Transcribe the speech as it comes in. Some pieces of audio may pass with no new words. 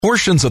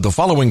Portions of the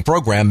following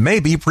program may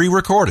be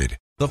pre-recorded.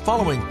 The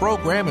following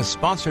program is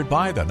sponsored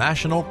by the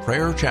National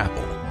Prayer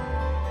Chapel.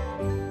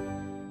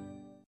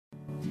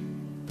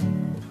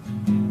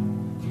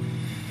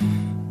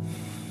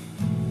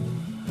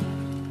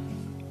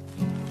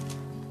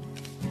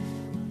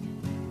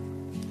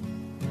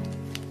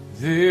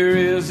 There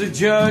is a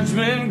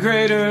judgment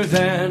greater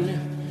than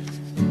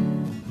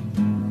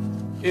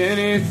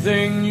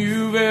anything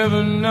you've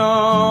ever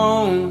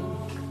known.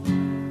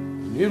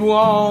 It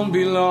won't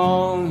be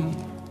long.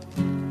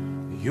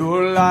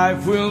 Your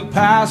life will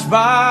pass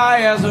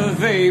by as a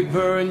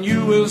vapor, and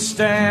you will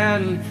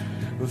stand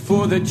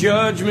before the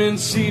judgment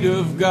seat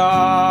of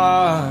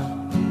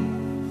God.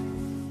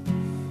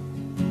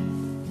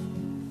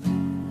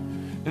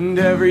 And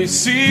every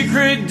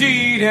secret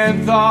deed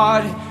and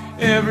thought,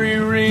 every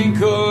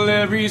wrinkle,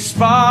 every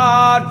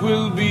spot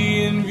will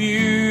be in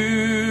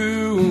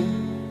view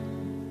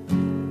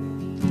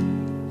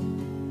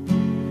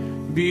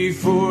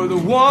before the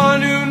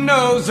one who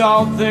knows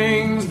all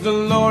things, the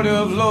Lord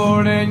of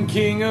lords and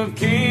King of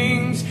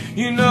kings.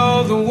 You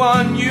know, the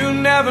one you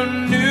never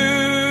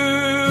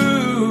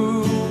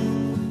knew.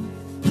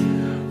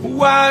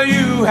 While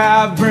you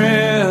have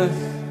breath,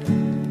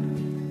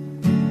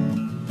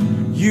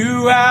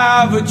 you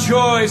have a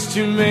choice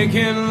to make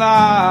in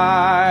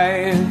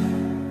life.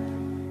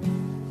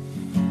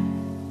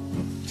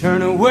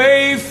 Turn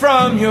away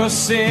from your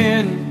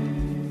sin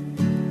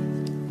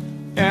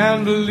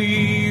and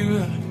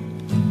believe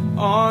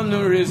on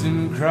the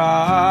risen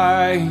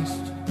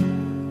Christ.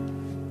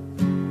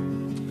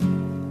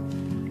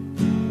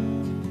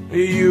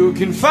 You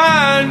can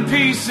find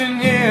peace in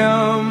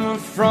Him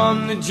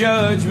from the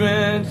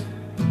judgment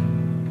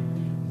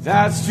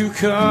that's to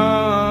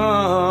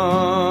come.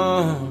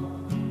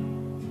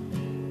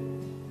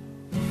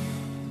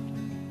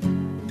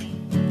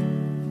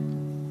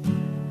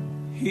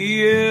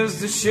 He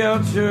is the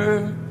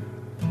shelter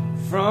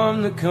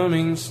from the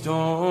coming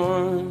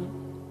storm.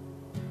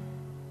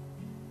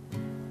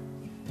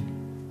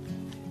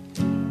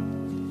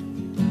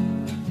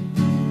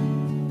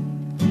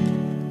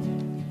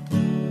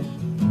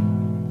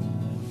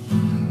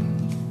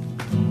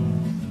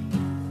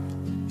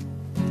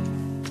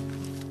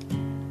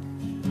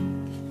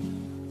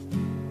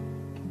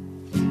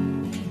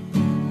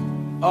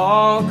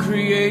 All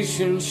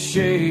creation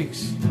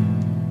shakes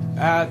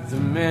at the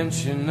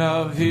mention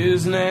of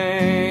His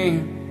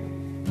name.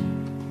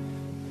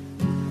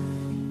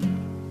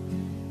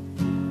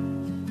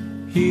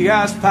 He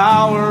has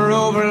power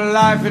over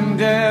life and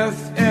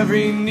death.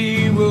 Every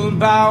knee will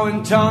bow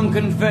and tongue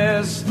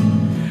confess.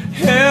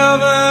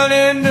 Heaven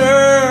and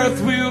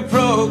earth will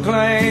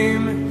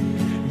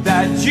proclaim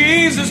that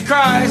Jesus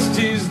Christ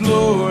is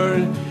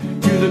Lord.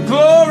 To the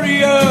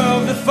glory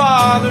of the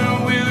Father,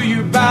 will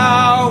you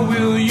bow?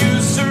 Will you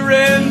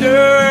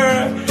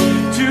surrender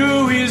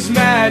to His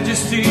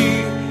majesty?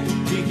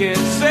 He can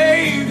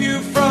save you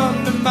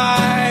from the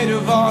might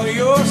of all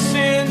your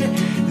sin.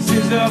 This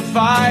is the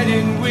fight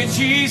in which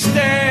He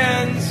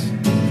stands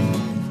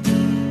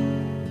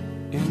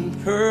in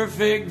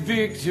perfect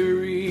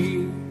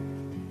victory.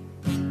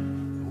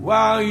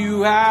 While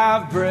you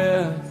have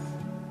breath,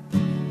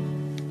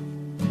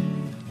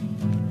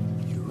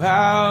 you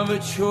have a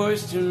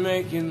choice to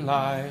make in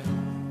life.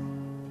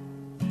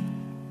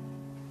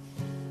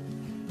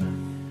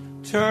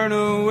 Turn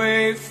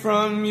away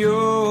from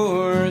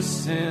your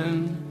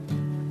sin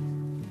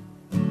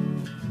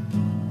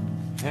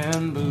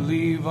and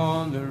believe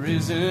on the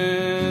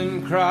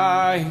risen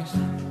Christ.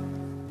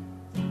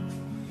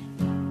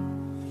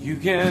 You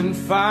can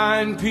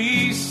find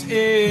peace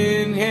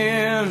in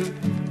Him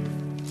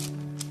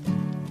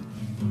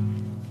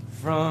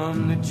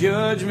from the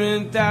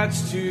judgment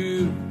that's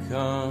to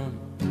come.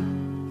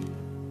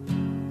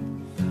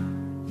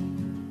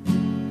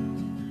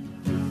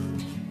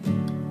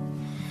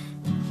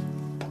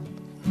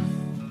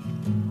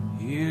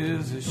 He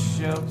is a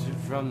shelter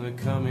from the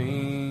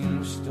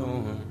coming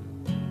storm.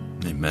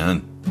 Amen.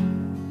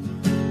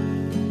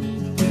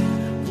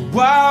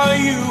 While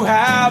you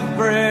have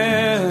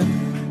breath,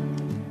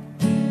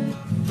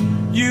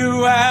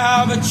 you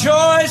have a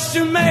choice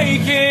to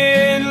make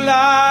in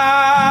life.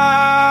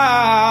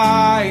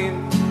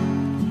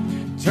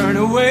 Turn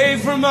away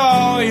from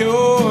all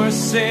your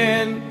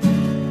sin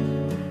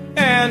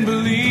and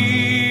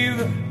believe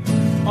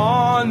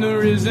on the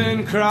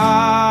risen Christ.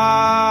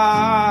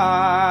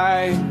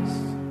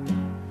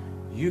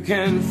 You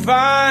can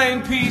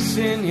find peace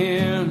in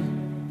Him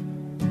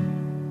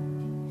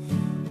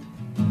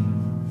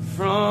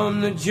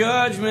from the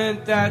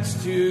judgment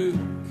that's to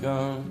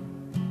come.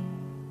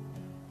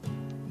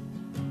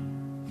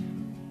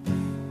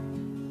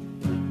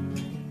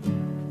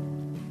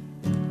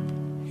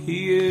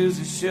 He is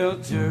a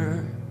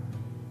shelter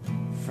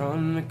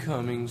from the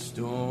coming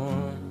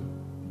storm.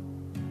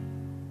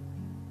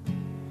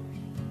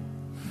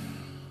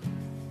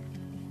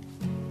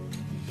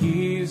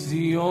 He's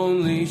the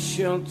only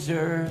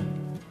shelter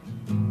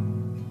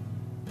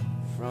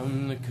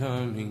from the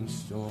coming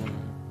storm.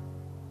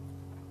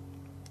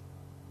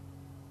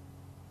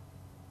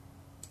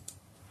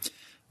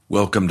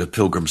 Welcome to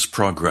Pilgrim's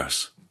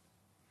Progress.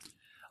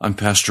 I'm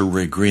Pastor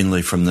Ray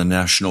Greenley from the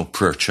National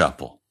Prayer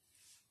Chapel.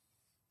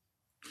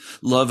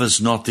 Love is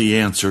not the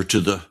answer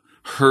to the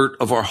hurt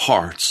of our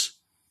hearts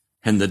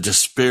and the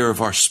despair of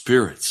our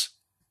spirits.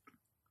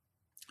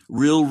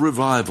 Real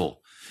revival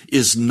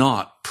is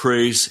not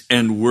praise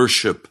and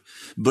worship,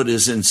 but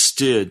is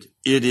instead,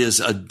 it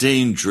is a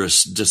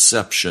dangerous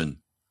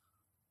deception.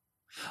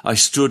 I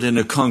stood in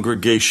a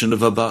congregation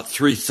of about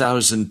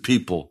 3,000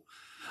 people.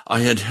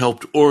 I had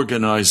helped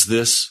organize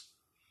this.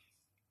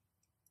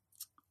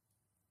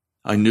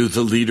 I knew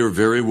the leader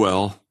very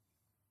well.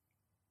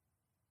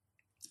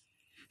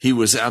 He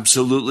was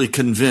absolutely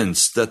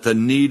convinced that the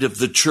need of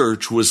the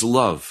church was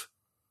love.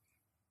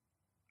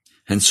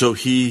 And so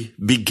he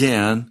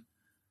began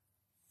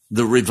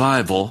the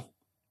revival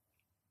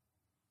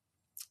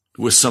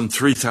with some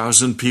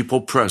 3,000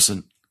 people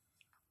present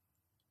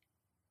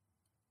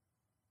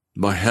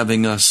by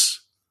having us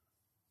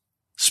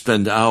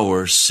spend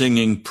hours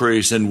singing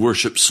praise and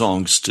worship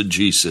songs to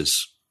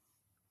Jesus.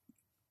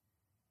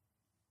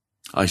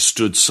 I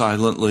stood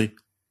silently.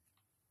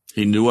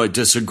 He knew I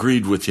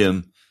disagreed with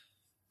him.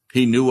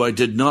 He knew I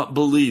did not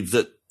believe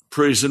that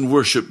praise and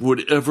worship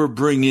would ever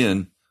bring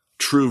in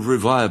true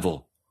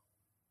revival.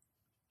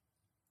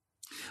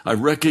 I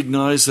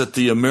recognize that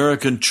the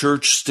American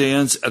church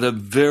stands at a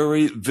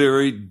very,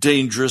 very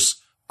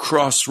dangerous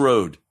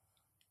crossroad.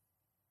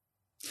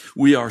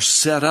 We are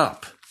set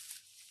up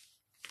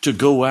to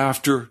go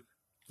after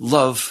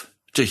love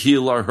to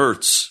heal our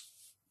hurts.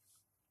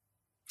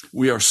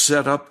 We are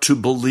set up to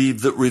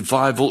believe that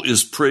revival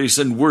is praise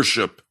and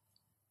worship.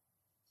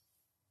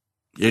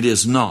 It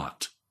is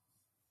not.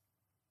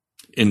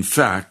 In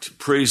fact,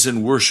 praise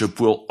and worship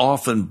will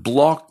often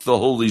block the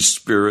Holy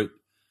Spirit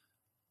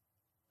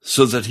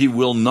so that he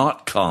will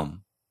not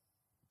come.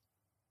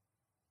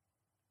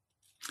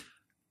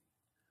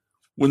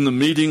 When the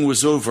meeting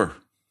was over,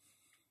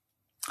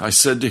 I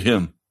said to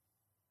him,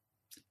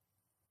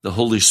 the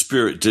Holy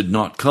Spirit did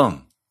not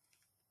come.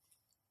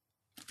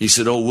 He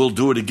said, "Oh, we'll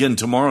do it again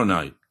tomorrow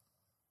night."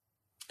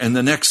 And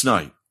the next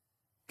night,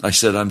 I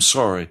said, "I'm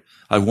sorry,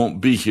 I won't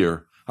be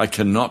here. I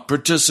cannot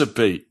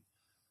participate."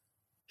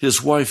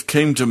 His wife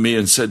came to me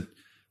and said,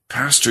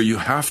 "Pastor, you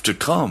have to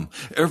come.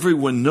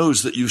 Everyone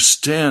knows that you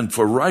stand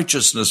for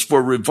righteousness,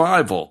 for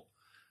revival."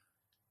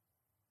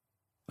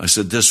 I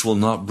said, "This will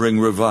not bring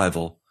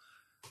revival.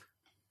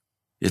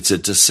 It's a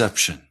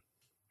deception."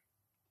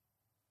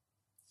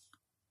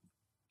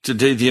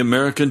 Today, the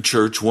American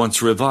church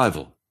wants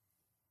revival.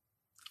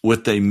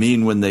 What they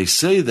mean when they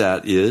say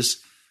that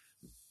is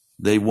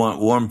they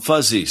want warm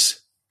fuzzies.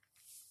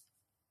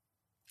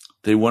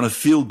 They want to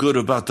feel good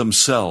about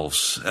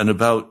themselves and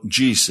about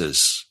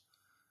Jesus.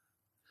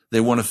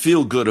 They want to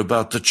feel good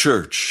about the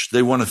church.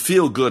 They want to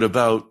feel good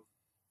about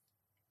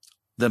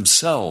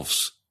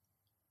themselves.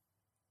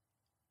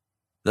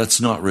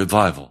 That's not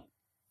revival.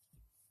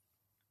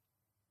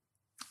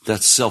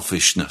 That's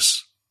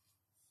selfishness.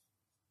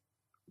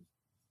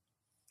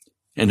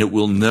 And it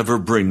will never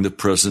bring the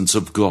presence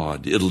of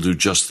God. It'll do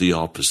just the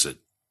opposite.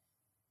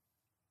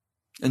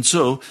 And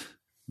so,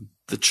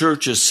 the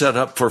church is set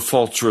up for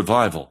false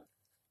revival.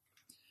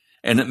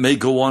 And it may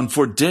go on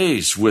for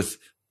days with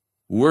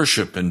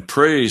worship and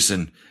praise,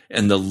 and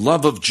the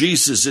love of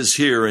Jesus is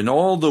here, and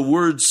all the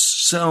words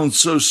sound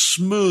so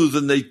smooth,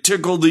 and they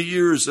tickle the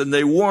ears, and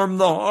they warm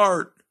the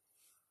heart.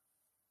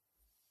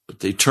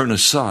 But they turn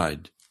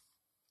aside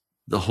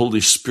the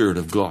Holy Spirit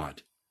of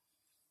God.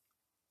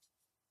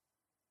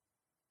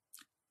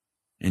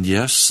 And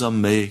yes,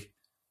 some may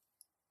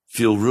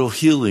feel real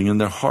healing in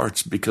their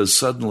hearts because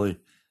suddenly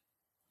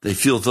they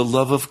feel the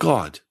love of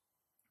God.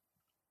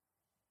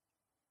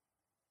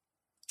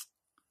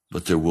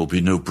 But there will be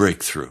no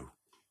breakthrough.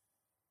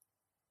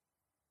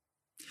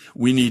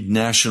 We need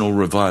national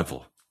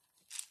revival.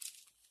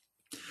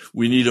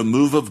 We need a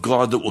move of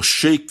God that will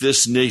shake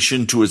this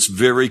nation to its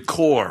very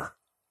core.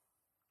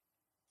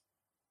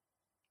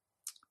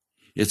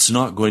 It's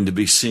not going to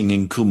be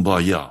singing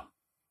Kumbaya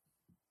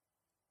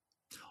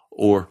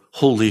or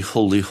Holy,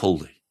 Holy,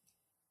 Holy.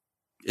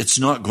 It's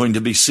not going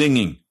to be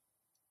singing.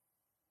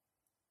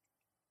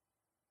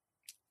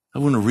 I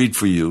want to read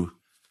for you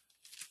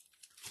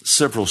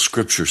several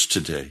scriptures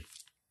today.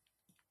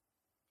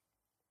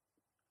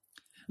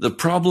 The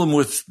problem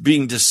with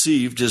being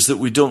deceived is that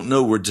we don't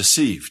know we're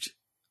deceived.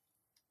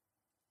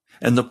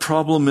 And the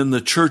problem in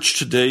the church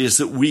today is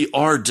that we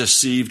are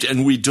deceived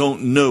and we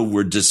don't know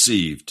we're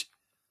deceived.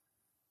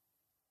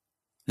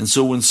 And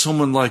so when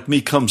someone like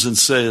me comes and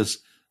says,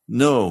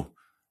 "No,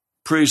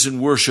 praise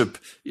and worship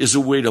is a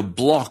way to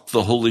block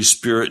the Holy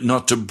Spirit,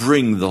 not to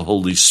bring the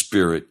Holy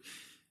Spirit,"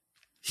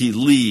 he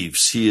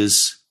leaves. He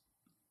is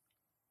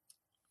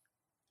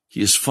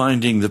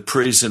finding the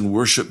praise and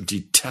worship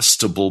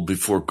detestable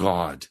before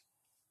God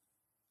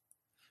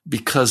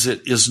because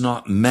it is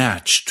not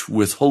matched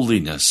with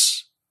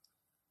holiness,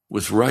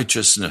 with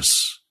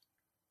righteousness.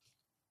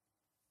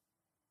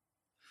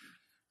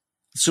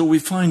 So we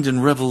find in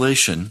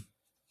Revelation,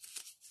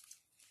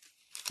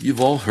 you've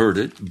all heard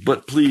it,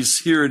 but please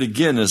hear it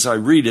again as I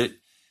read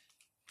it.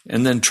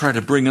 and then try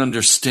to bring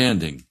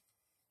understanding.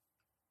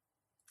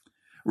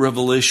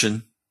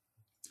 Revelation,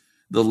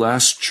 the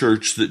last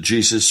church that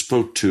Jesus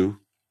spoke to,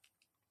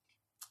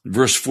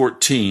 verse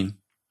 14,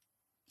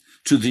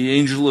 to the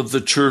angel of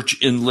the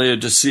church in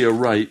Laodicea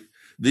write,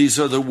 these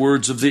are the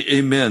words of the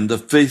Amen, the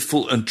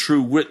faithful and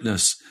true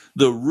witness,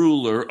 the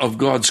ruler of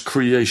God's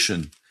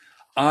creation.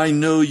 I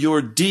know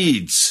your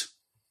deeds,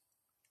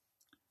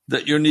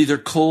 that you're neither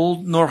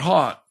cold nor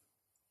hot.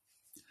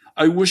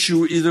 I wish you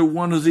were either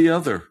one or the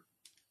other.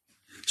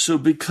 So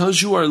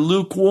because you are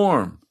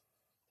lukewarm,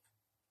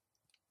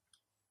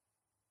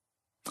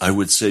 I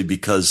would say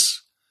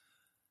because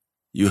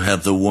you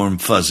have the warm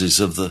fuzzies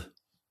of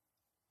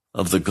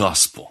the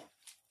gospel,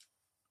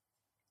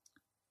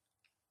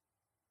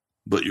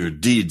 but your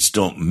deeds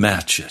don't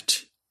match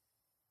it.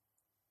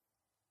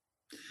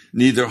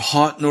 Neither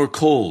hot nor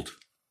cold.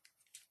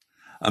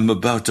 I'm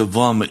about to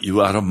vomit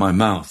you out of my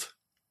mouth.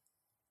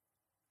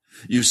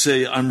 You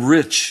say, I'm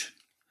rich.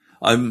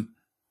 I've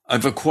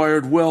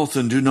acquired wealth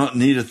and do not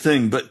need a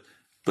thing, but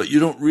you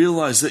don't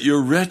realize that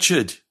you're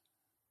wretched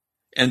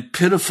and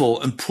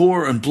pitiful and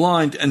poor and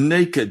blind and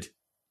naked.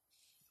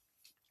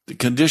 The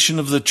condition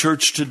of the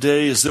church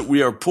today is that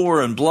we are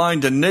poor and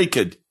blind and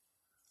naked.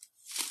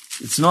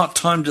 It's not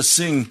time to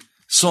sing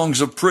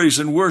songs of praise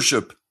and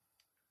worship.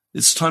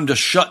 It's time to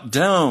shut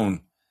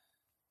down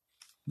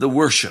the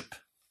worship.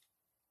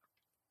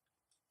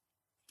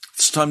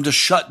 It's time to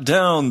shut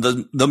down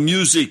the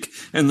music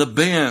and the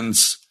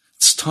bands.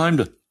 It's time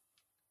to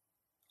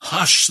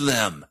hush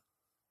them.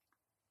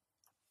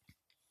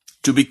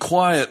 To be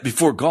quiet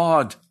before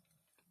God.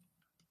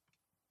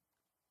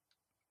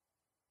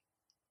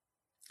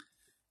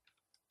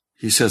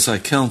 He says, I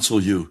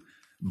counsel you,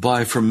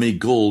 buy from me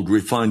gold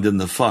refined in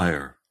the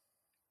fire.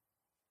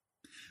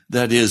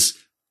 That is,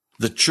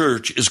 the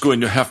church is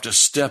going to have to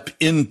step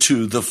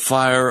into the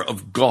fire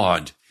of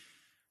God.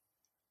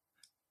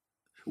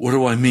 What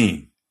do I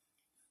mean?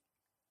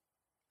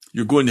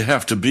 We're going to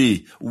have to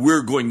be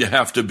refined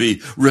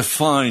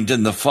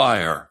in the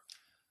fire.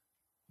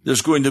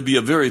 There's going to be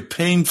a very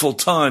painful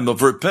time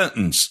of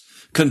repentance,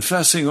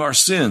 confessing our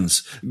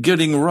sins,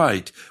 getting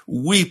right,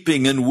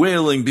 weeping and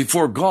wailing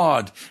before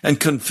God, and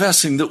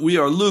confessing that we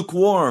are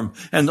lukewarm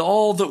and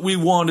all that we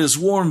want is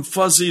warm,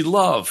 fuzzy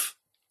love.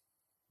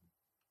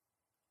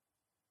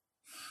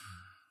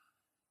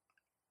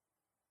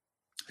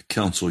 I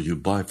counsel you,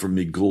 buy from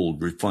me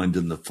gold refined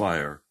in the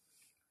fire.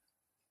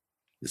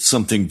 It's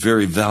something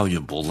very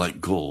valuable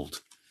like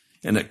gold,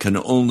 and it can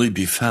only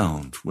be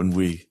found when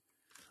we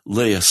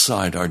lay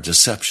aside our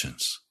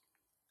deceptions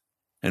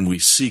and we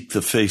seek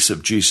the face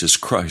of Jesus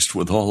Christ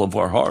with all of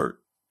our heart,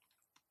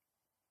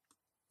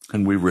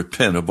 and we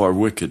repent of our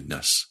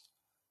wickedness.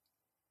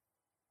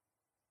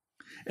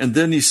 And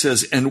then he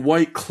says, and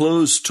white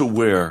clothes to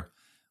wear.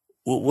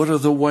 Well, what are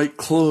the white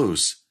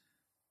clothes?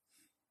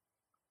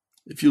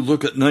 If you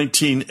look at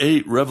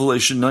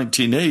Revelation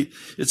 19:8,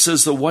 it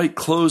says the white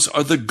clothes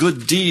are the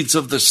good deeds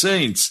of the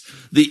saints,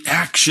 the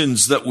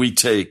actions that we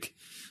take.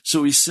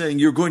 So he's saying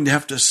you're going to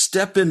have to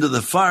step into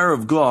the fire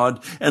of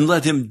God and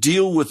let him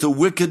deal with the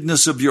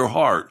wickedness of your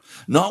heart,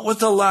 not with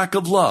the lack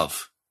of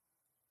love.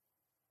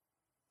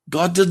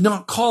 God did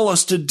not call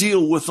us to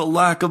deal with the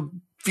lack of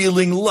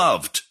feeling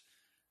loved.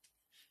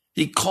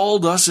 He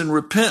called us in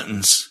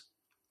repentance,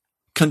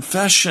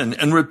 confession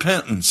and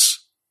repentance.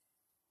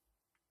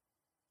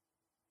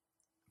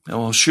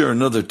 Now, I'll share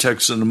another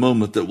text in a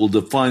moment that will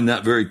define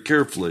that very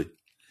carefully.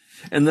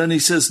 And then he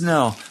says,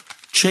 now,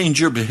 change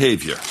your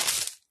behavior.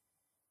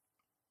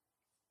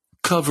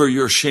 Cover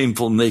your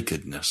shameful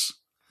nakedness.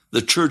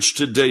 The church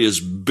today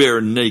is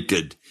bare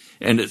naked,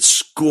 and it's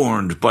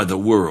scorned by the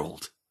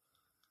world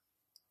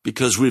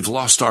because we've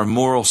lost our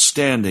moral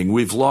standing.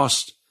 We've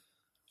lost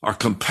our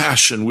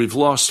compassion. We've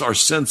lost our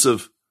sense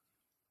of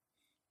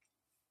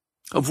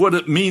what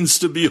it means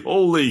to be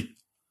holy.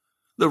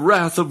 The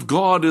wrath of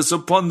God is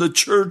upon the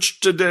church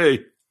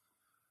today.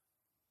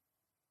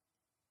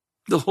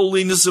 The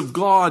holiness of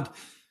God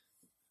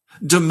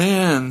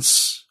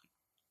demands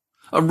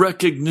a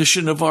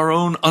recognition of our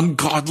own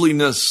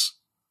ungodliness.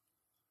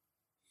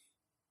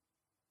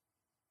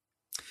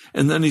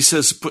 And then he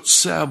says, put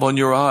salve on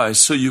your eyes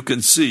so you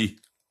can see.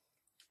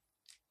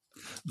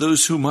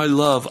 Those whom I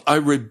love, I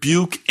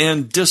rebuke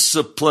and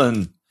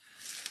discipline.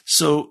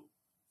 So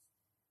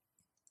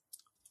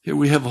here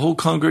we have a whole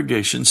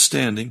congregation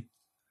standing,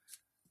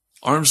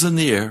 arms in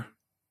the air,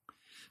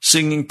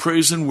 singing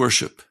praise and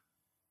worship.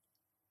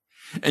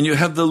 And you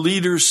have the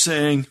leaders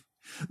saying,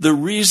 the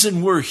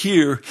reason we're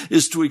here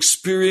is to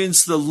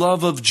experience the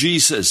love of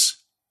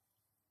Jesus.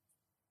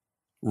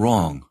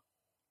 Wrong.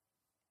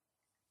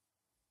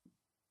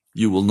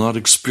 You will not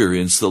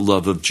experience the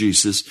love of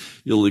Jesus.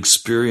 You'll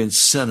experience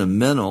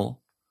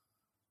sentimental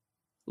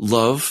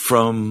love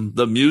from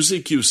the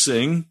music you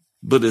sing,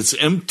 but it's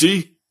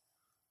empty.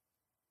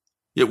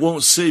 It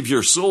won't save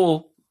your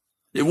soul.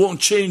 It won't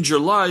change your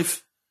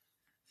life.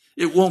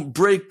 It won't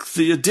break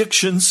the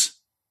addictions.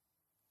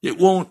 It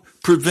won't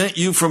prevent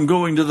you from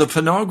going to the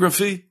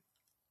pornography.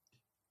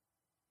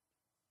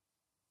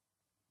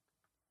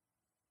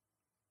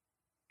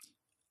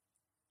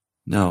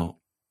 Now,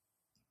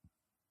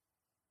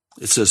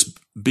 it says,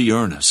 be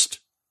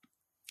earnest,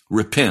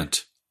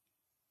 repent.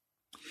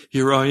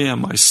 Here I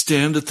am, I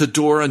stand at the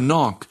door and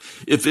knock.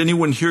 If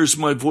anyone hears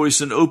my voice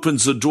and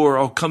opens the door,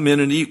 I'll come in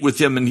and eat with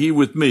him and he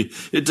with me.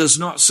 It does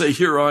not say,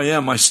 here I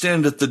am, I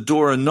stand at the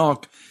door and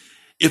knock.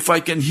 If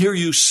I can hear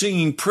you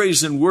singing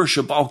praise and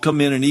worship, I'll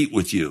come in and eat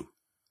with you.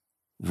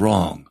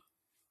 Wrong.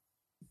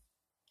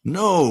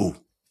 No.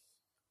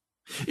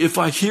 If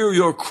I hear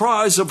your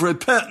cries of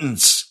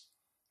repentance,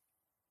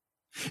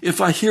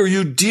 if I hear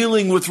you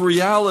dealing with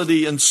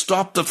reality and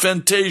stop the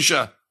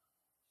fantasia,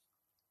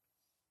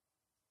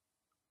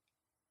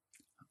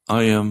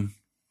 I am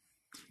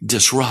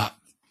distraught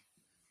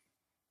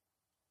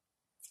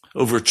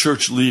over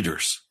church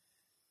leaders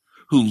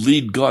who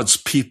lead God's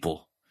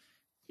people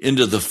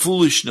into the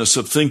foolishness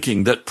of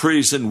thinking that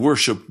praise and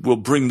worship will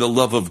bring the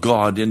love of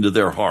God into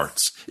their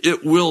hearts.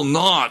 It will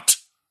not.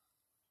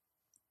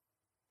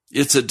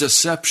 It's a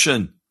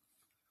deception,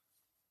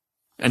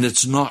 and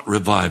it's not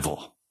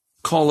revival.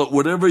 Call it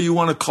whatever you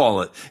want to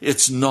call it.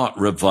 It's not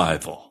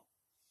revival.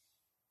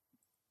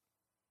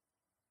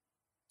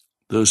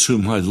 Those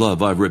whom I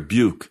love, I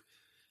rebuke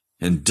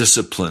and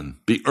discipline.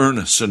 Be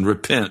earnest and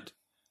repent.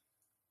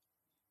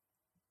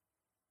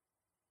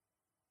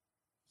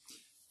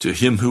 To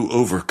him who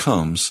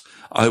overcomes,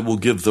 I will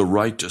give the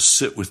right to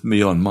sit with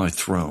me on my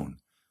throne.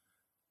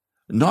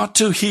 Not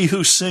to he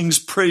who sings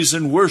praise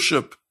and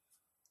worship.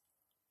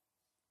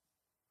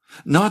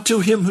 Not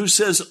to him who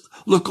says,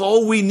 look,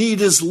 all we need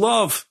is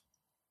love.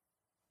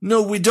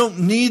 No, we don't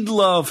need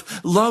love.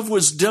 Love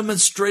was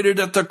demonstrated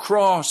at the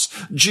cross.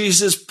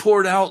 Jesus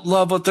poured out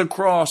love at the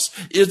cross.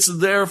 It's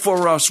there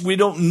for us. We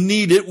don't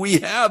need it. We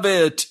have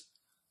it.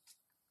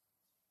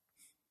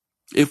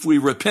 If we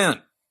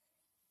repent.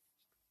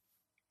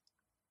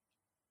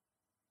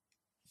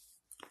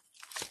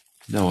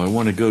 Now, I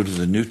want to go to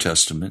the New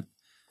Testament,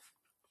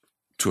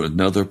 to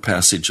another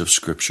passage of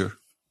Scripture.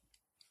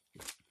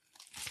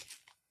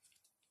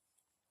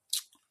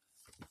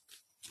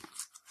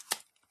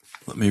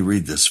 Let me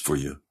read this for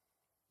you.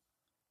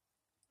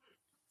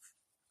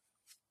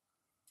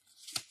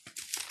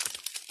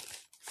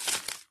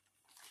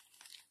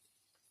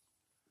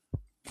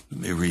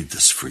 Let me read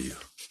this for you.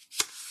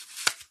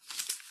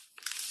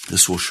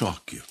 This will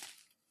shock you.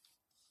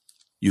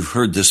 You've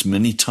heard this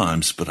many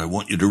times, but I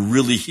want you to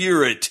really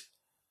hear it.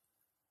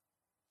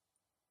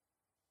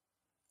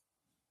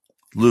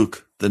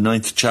 Luke, the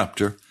 9th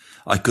chapter.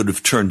 I could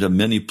have turned to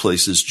many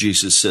places.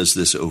 Jesus says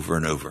this over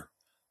and over.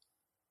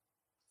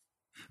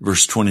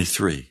 Verse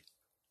 23.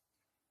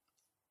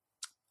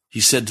 He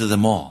said to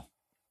them all,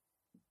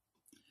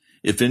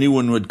 if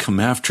anyone would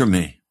come after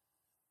me,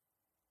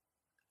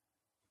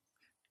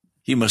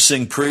 he must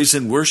sing praise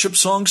and worship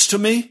songs to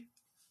me?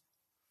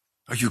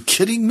 Are you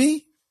kidding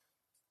me?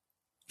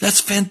 That's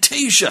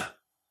Fantasia.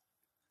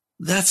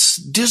 That's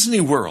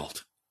Disney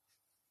World.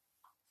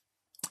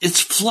 It's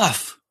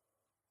fluff.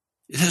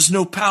 It has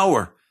no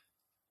power.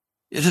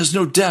 It has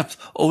no depth.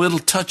 Oh, it'll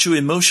touch you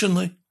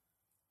emotionally.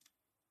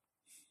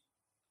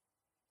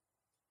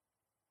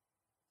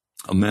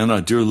 A man I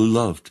dearly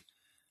loved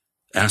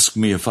asked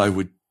me if I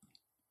would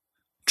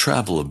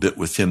travel a bit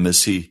with him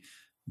as he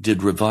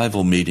did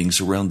revival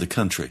meetings around the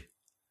country.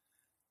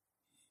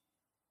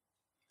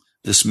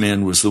 This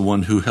man was the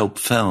one who helped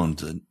found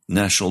the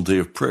National Day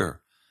of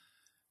Prayer.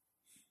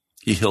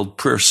 He held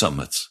prayer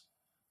summits.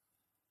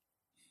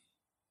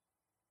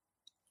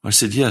 I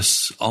said,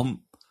 yes,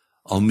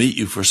 I'll meet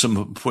you for some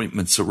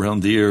appointments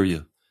around the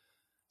area.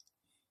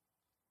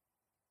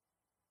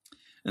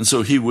 And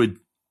so he would,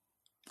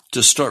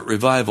 to start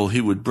revival, he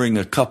would bring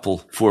a couple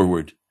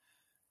forward,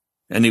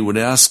 and he would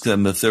ask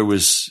them if there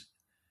was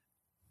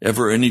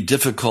ever any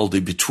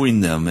difficulty between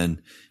them,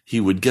 and he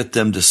would get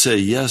them to say,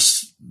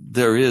 yes,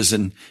 there is,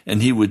 and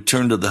he would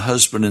turn to the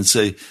husband and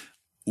say,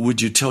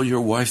 would you tell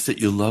your wife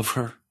that you love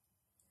her?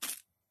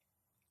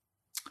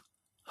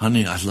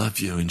 Honey, I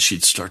love you. And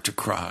she'd start to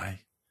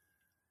cry.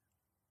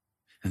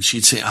 And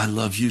she'd say, I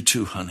love you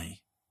too,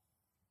 honey.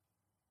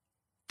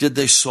 Did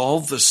they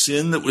solve the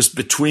sin that was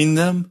between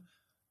them?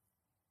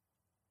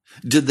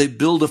 Did they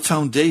build a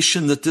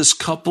foundation that this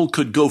couple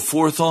could go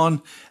forth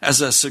on as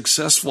a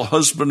successful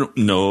husband?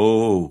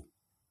 No.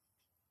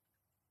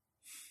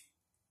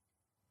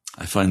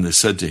 I finally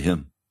said to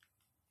him,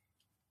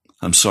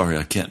 I'm sorry,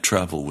 I can't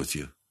travel with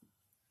you.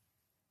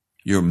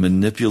 You're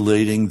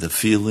manipulating the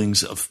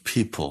feelings of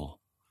people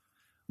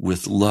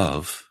with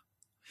love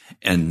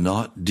and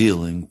not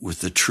dealing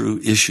with the true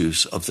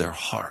issues of their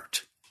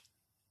heart.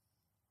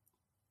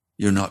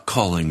 You're not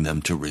calling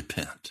them to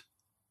repent.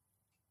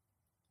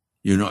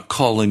 You're not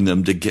calling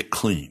them to get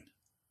clean.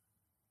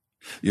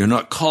 You're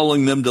not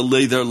calling them to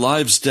lay their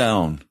lives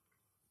down.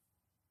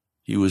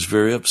 He was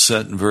very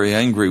upset and very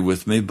angry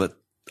with me, but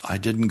I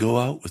didn't go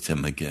out with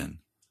him again.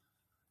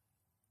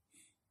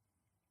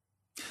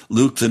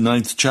 Luke, the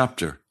 9th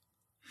chapter.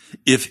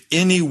 If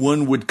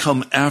anyone would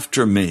come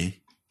after me,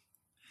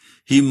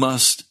 he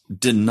must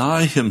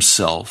deny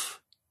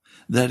himself.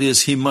 That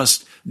is, he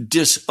must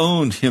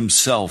disown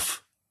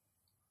himself.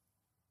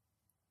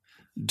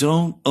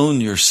 Don't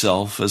own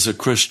yourself as a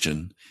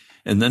Christian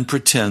and then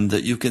pretend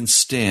that you can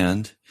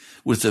stand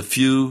with a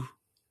few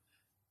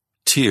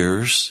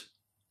tears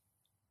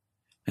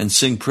and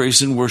sing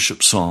praise and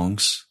worship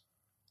songs,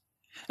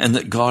 and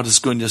that God is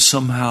going to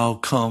somehow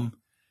come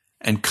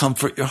and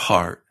comfort your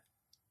heart.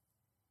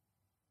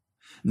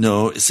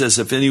 No, it says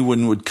if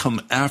anyone would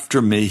come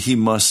after me, he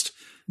must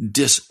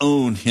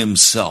disown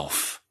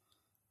himself.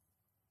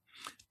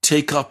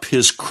 Take up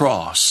his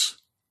cross.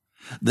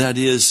 That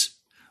is,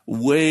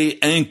 weigh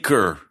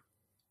anchor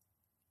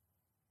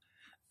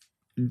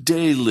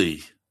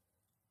daily.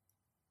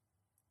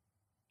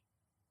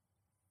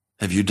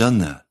 Have you done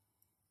that?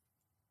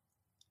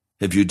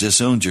 Have you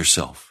disowned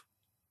yourself?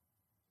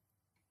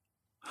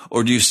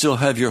 Or do you still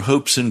have your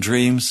hopes and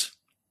dreams?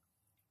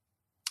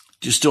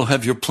 Do you still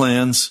have your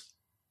plans?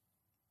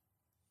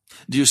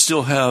 Do you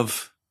still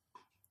have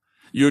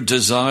your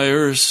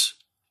desires?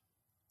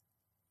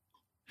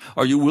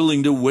 Are you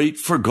willing to wait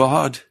for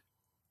God?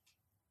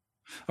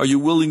 Are you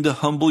willing to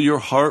humble your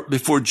heart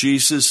before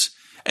Jesus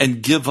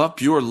and give up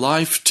your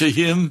life to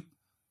him?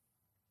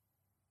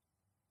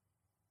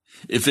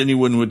 If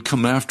anyone would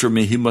come after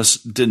me, he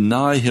must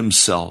deny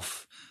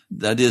himself,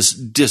 that is,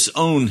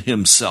 disown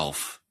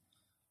himself.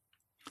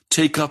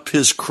 Take up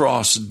his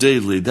cross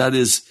daily, that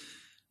is,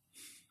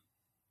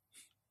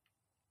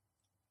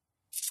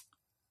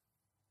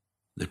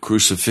 the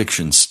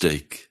crucifixion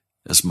stake,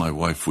 as my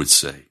wife would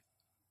say,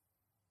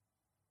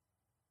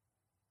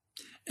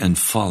 and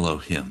follow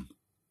him.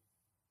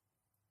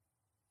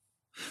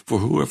 For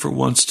whoever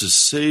wants to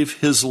save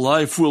his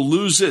life will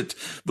lose it,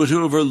 but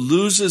whoever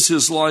loses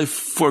his life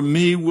for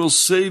me will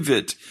save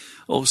it.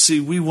 Oh, see,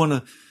 we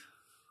want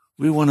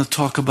to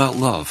talk about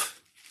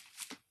love.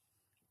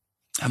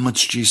 How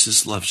much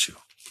Jesus loves you.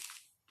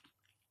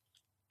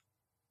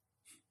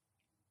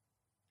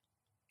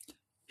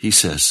 He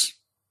says,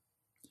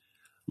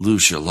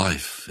 lose your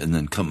life and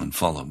then come and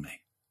follow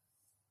me.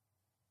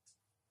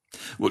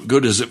 What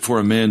good is it for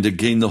a man to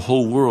gain the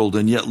whole world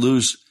and yet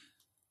lose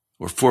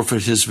or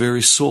forfeit his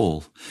very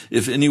soul?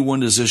 If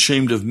anyone is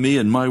ashamed of me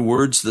and my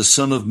words, the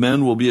Son of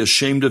Man will be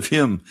ashamed of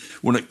him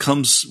when he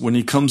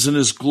comes in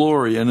his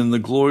glory and in the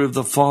glory of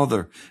the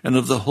Father and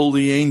of the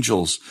holy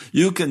angels.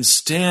 You can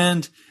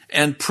stand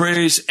and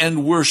praise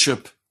and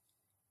worship,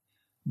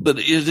 but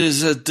it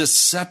is a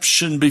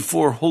deception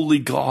before holy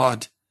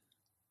God.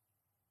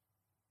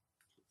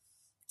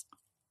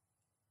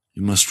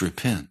 You must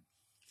repent.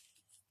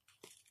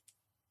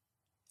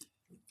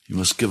 You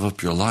must give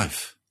up your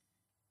life.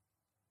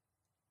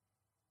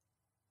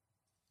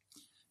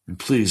 And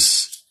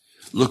please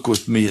look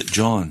with me at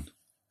John,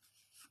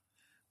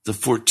 the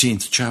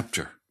 14th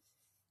chapter.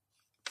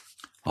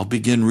 I'll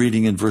begin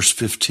reading in verse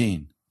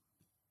 15.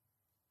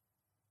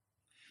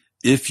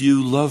 If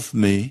you love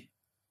me,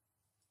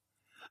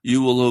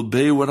 you will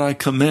obey what I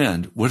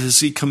command. What has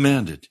he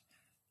commanded?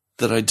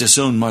 That I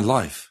disown my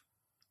life.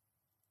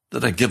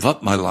 That I give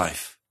up my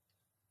life.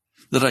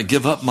 That I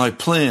give up my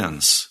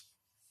plans.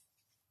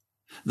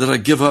 That I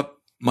give up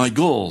my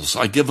goals.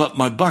 I give up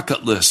my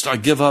bucket list. I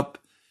give up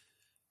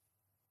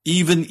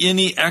even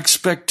any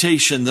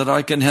expectation that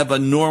I can have a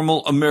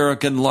normal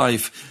American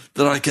life,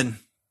 that I can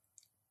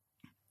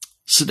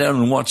sit down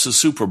and watch the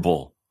Super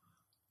Bowl.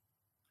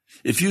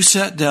 If you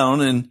sat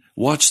down and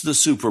watched the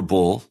Super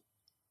Bowl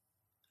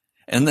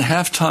and the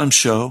halftime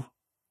show,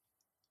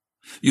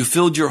 you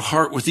filled your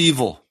heart with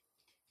evil.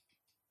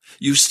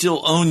 You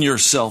still own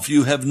yourself.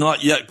 You have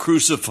not yet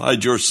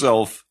crucified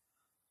yourself.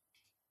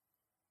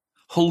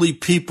 Holy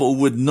people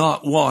would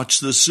not watch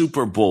the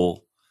Super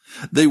Bowl.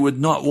 They would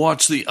not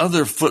watch the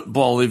other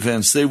football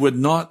events. They would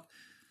not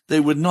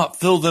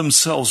fill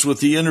themselves with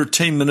the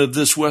entertainment of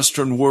this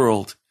Western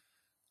world.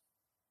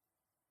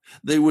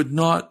 They would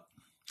not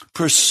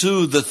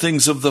pursue the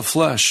things of the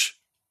flesh.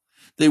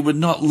 They would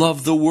not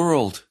love the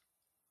world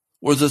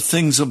or the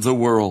things of the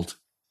world.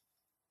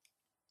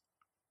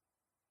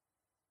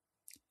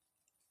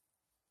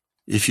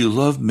 If you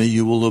love me,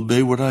 you will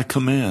obey what I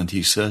command,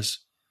 he says.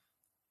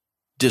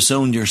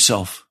 Disown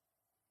yourself.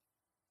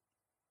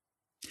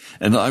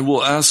 And I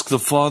will ask the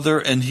Father,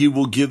 and he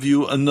will give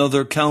you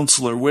another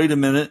counselor. Wait a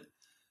minute.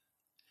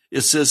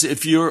 It says,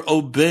 if you're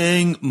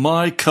obeying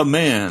my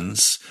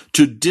commands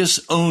to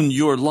disown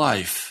your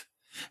life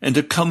and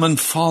to come and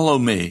follow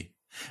me,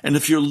 and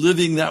if you're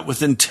living that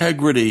with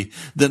integrity,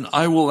 then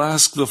I will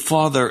ask the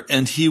Father,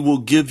 and he will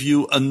give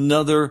you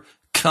another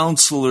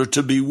counselor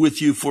to be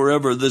with you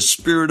forever, the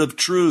Spirit of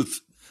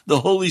truth.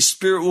 The Holy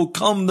Spirit will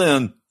come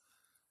then.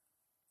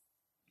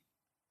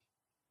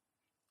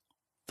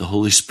 The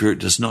Holy Spirit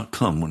does not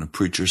come when a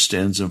preacher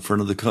stands in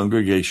front of the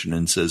congregation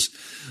and says,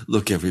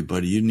 look,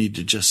 everybody, you need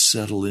to just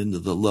settle into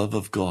the love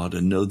of God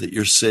and know that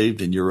you're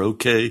saved and you're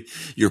okay.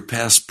 Your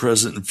past,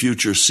 present, and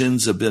future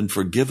sins have been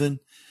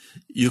forgiven.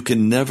 You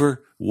can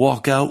never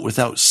walk out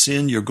without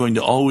sin. You're going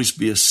to always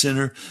be a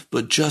sinner,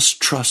 but just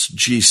trust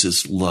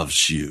Jesus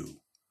loves you.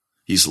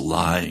 He's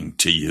lying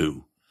to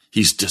you.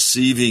 He's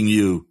deceiving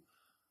you.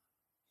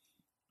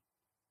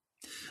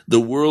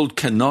 The world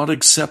cannot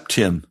accept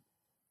him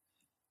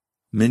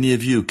Many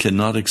of you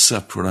cannot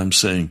accept what I'm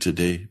saying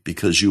today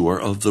because you are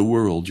of the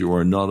world. You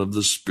are not of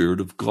the Spirit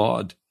of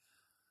God.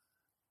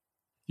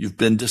 You've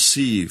been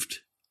deceived.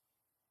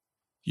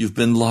 You've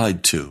been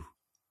lied to.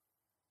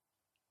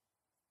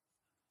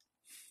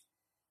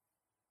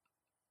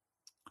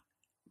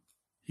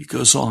 He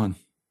goes on.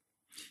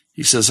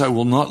 He says, I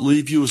will not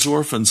leave you as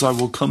orphans. I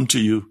will come to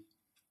you.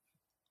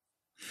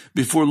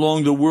 Before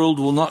long, the world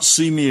will not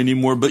see me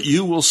anymore, but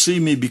you will see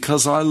me.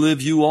 Because I live,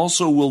 you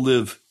also will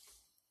live.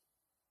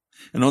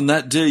 And on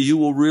that day, you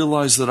will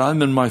realize that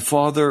I'm in my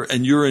Father,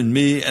 and you're in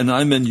me, and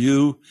I'm in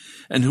you.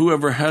 And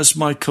whoever has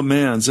my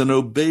commands and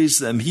obeys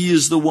them, he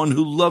is the one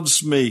who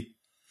loves me.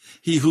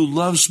 He who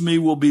loves me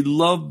will be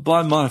loved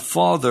by my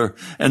Father,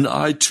 and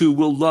I too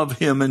will love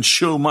him and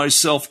show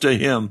myself to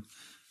him.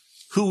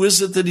 Who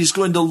is it that he's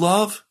going to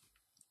love?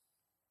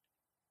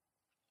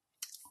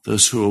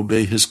 Those who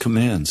obey his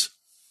commands,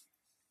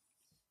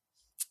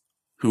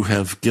 who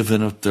have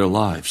given up their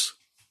lives.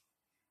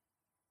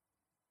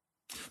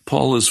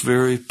 Paul is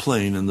very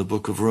plain in the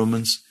book of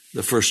Romans,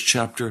 the first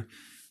chapter,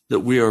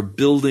 that we are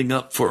building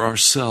up for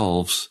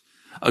ourselves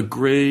a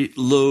great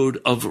load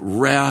of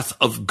wrath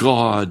of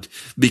God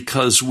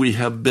because we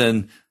have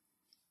been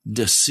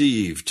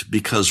deceived,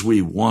 because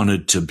we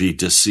wanted to be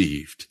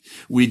deceived.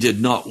 We did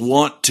not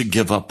want to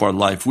give up our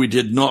life. We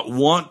did not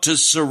want to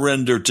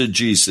surrender to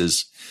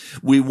Jesus.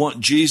 We want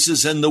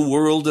Jesus and the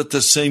world at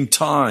the same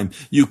time.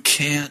 You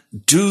can't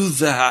do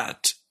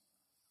that.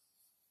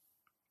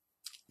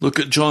 Look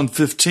at John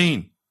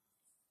 15,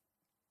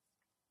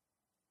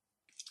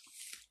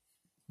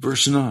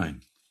 verse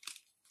 9.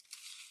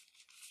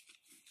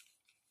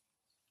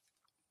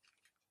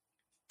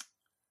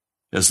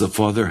 As the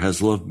Father has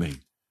loved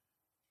me,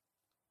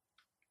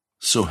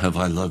 so have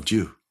I loved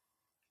you.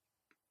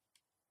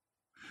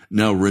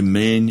 Now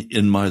remain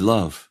in my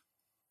love.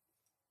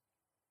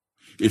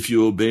 If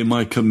you obey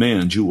my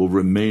commands, you will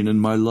remain in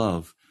my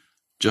love,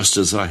 just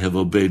as I have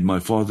obeyed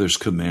my Father's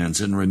commands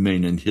and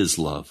remain in his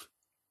love.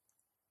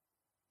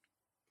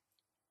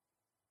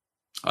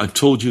 I've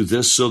told you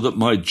this so that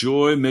my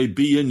joy may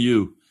be in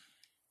you,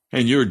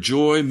 and your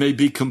joy may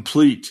be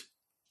complete.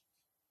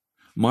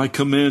 My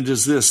command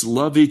is this: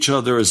 love each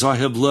other as I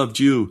have loved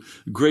you.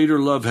 Greater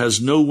love has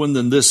no one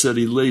than this, that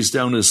he lays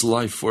down his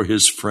life for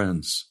his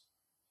friends.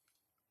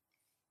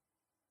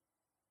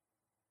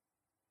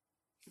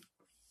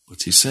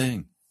 What's he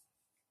saying?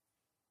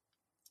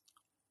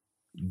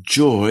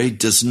 Joy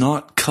does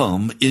not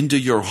come into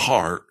your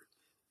heart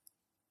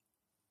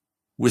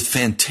with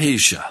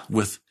Fantasia,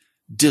 with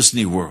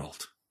Disney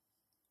World.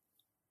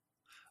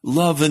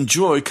 Love and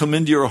joy come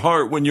into your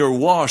heart when you're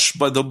washed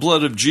by the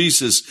blood of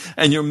Jesus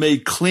and you're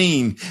made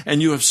clean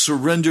and you have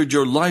surrendered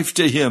your life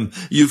to him.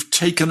 You've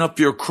taken up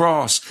your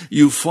cross.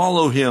 You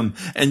follow him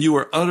and you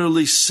are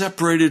utterly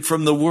separated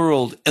from the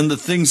world and the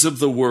things of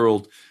the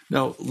world.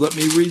 Now, let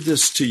me read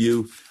this to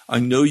you. I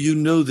know you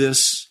know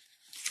this,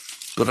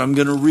 but I'm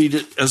going to read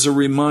it as a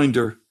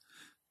reminder.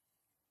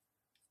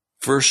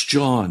 1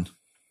 John,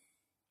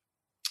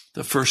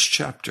 the first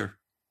chapter.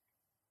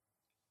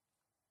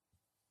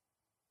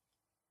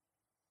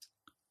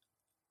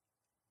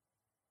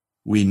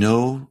 We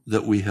know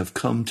that we have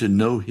come to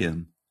know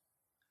him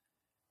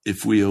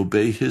if we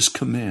obey his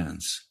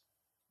commands.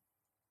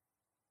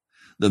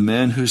 The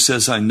man who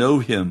says, I know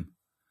him,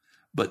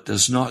 but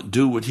does not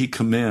do what he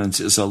commands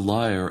is a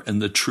liar, and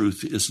the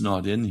truth is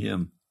not in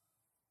him.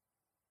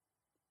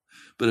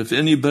 But if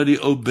anybody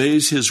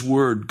obeys his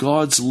word,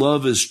 God's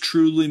love is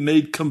truly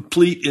made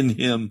complete in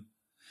him.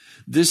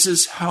 This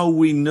is how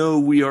we know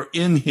we are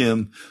in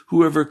him.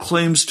 Whoever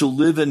claims to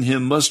live in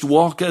him must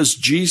walk as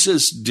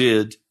Jesus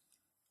did.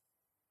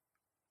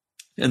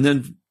 And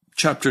then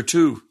chapter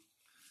 2,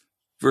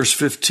 verse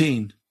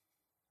 15.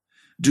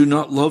 Do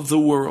not love the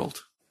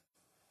world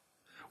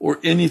or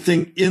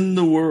anything in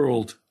the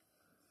world.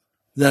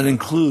 That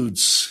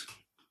includes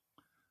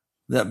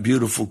that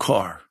beautiful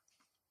car,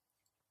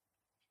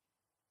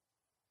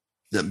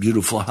 that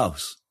beautiful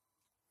house,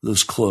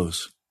 those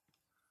clothes,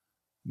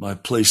 my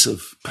place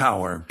of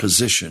power,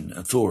 position,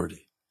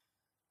 authority.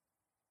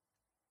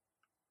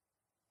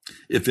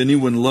 If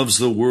anyone loves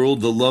the world,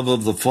 the love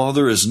of the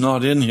Father is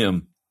not in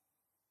him.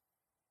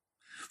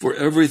 For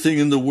everything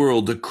in the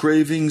world, the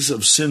cravings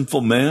of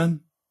sinful man,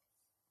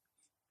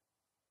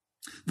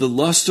 the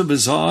lust of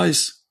his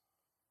eyes,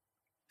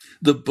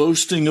 the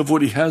boasting of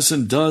what he has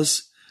and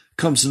does,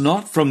 comes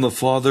not from the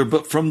Father,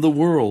 but from the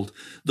world.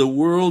 The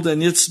world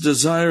and its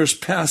desires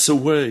pass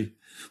away,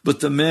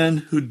 but the man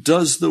who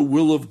does the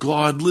will of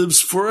God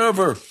lives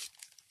forever.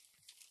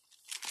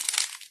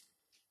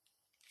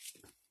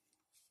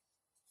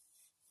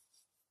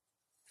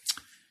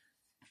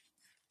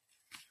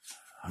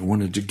 I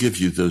wanted to give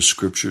you those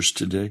scriptures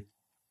today.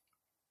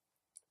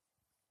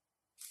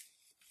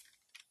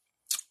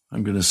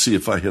 I'm going to see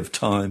if I have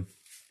time.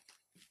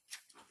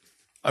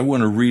 I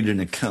want to read an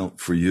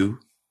account for you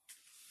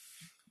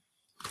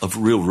of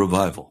real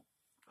revival.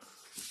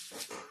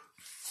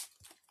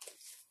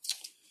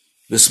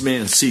 This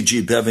man,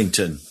 C.G.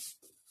 Bevington,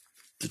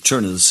 the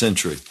turn of the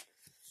century,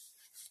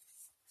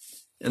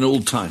 an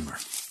old-timer.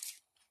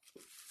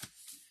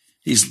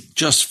 He's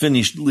just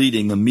finished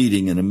leading a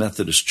meeting in a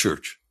Methodist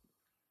church.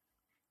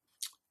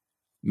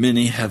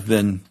 Many have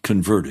been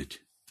converted.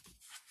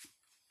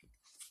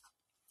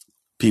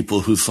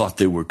 People who thought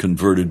they were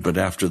converted, but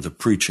after the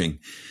preaching,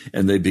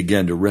 and they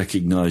began to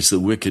recognize the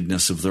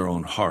wickedness of their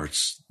own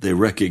hearts, they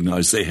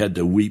recognized they had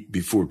to weep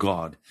before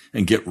God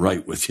and get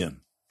right with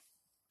Him.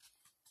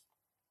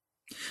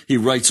 He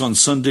writes, on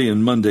Sunday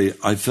and Monday,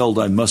 I felt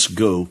I must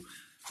go,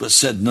 but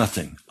said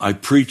nothing. I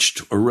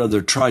preached, or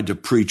rather tried to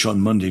preach on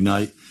Monday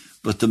night,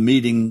 but the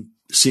meeting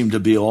seemed to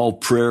be all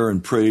prayer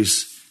and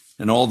praise,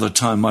 and all the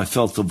time I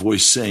felt the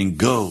voice saying,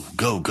 go,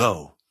 go,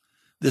 go.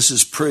 This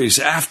is praise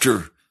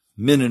after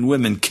men and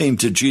women came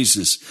to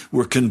Jesus,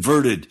 were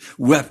converted,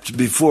 wept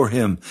before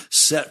Him,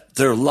 set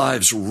their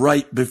lives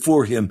right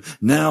before Him.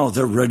 Now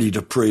they're ready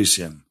to praise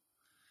Him.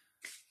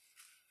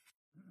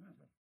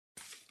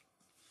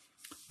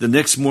 The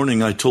next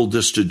morning I told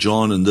this to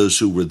John and those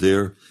who were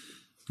there.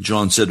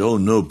 John said, oh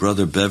no,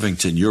 Brother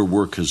Bevington, your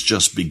work has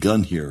just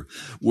begun here.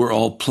 We're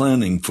all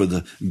planning for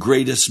the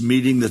greatest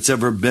meeting that's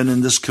ever been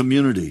in this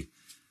community.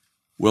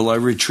 Well, I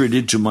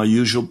retreated to my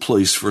usual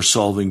place for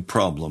solving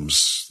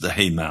problems, the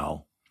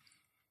haymow.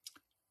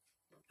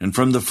 And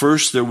from the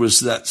first, there was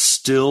that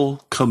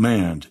still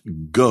command,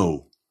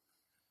 go.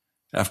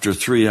 After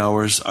 3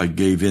 hours, I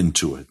gave in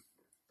to it.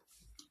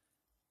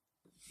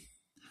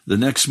 The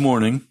next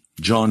morning,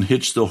 John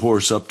hitched the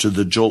horse up to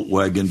the jolt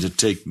wagon to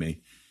take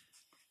me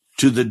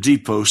to the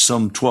depot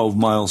some 12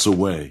 miles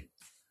away.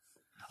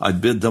 I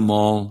bid them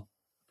all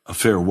a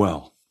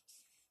farewell.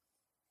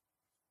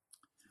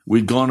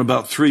 We'd gone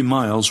about 3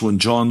 miles when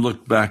John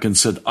looked back and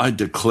said, I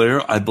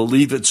declare, I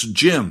believe it's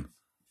Jim.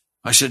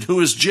 I said,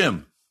 who is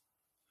Jim?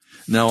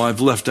 Now, I've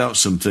left out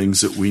some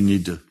things that we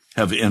need to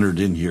have entered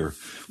in here.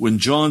 When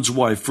John's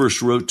wife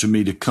first wrote to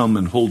me to come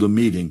and hold a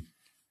meeting,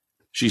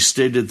 she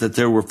stated that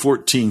there were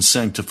 14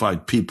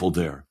 sanctified people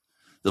there,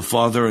 the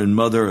father and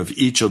mother of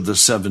each of the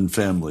 7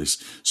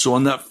 families. So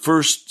on that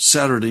first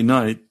Saturday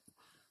night,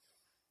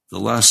 the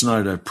last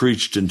night I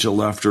preached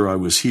until after I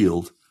was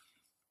healed,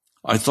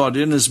 I thought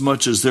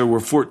inasmuch as there were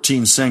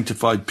 14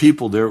 sanctified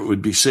people there, it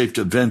would be safe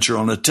to venture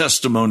on a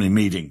testimony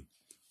meeting.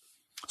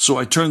 So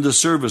I turned the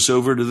service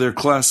over to their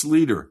class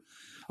leader.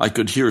 I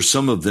could hear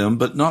some of them,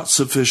 but not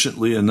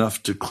sufficiently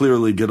enough to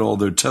clearly get all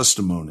their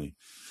testimony.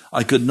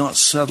 I could not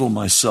settle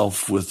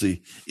myself with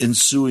the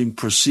ensuing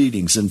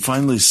proceedings and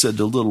finally said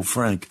to little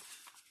Frank,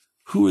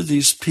 who are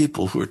these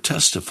people who are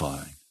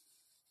testifying?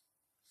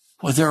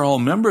 Why, they're all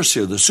members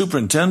here, the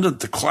superintendent,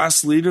 the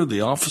class leader,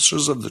 the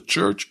officers of the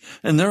church,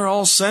 and they're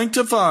all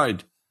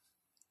sanctified.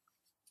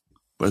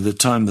 By the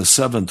time the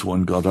 7th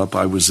one got up,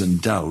 I was in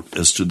doubt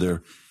as to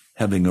their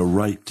having a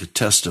right to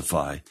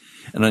testify,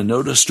 and I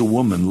noticed a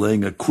woman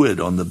laying a quid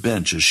on the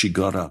bench as she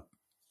got up.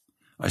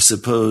 I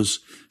suppose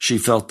she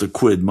felt the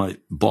quid might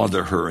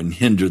bother her and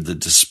hinder the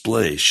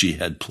display she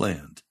had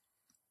planned.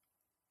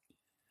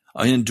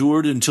 I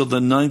endured until the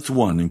 9th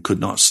one and could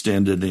not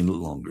stand it any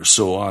longer,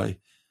 so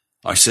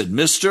I said,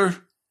 Mister,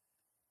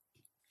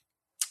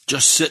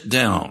 just sit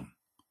down.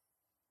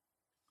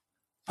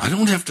 I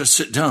don't have to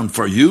sit down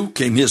for you,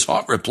 came his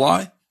hot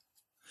reply.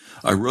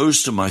 I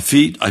rose to my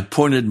feet. I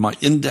pointed my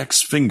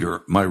index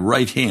finger, my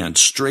right hand,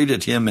 straight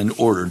at him and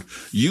ordered,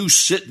 you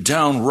sit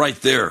down right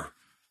there.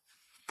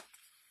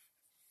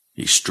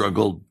 He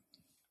struggled.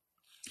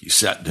 He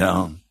sat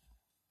down.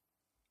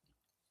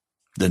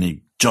 Then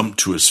he jumped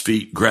to his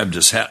feet, grabbed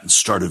his hat, and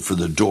started for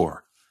the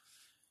door.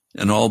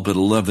 And all but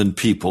 11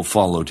 people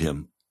followed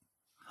him.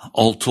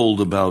 All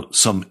told, about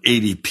some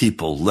 80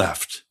 people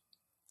left.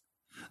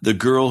 The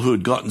girl who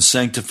had gotten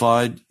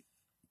sanctified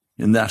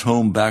in that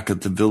home back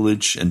at the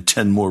village, and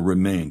 10 more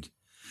remained.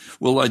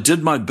 Well, I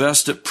did my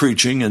best at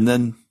preaching and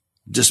then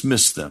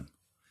dismissed them.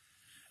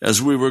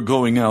 As we were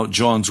going out,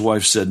 John's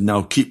wife said,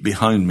 now keep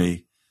behind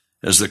me,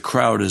 as the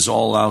crowd is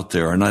all out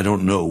there and I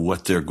don't know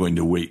what they're going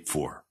to wait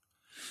for.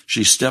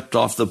 She stepped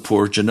off the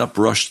porch and up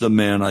rushed the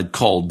man I'd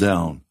called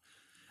down.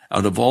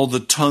 Out of all the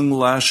tongue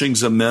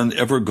lashings a man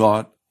ever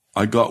got,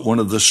 I got one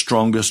of the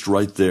strongest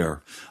right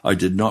there. I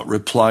did not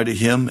reply to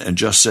him and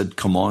just said,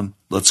 come on,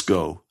 let's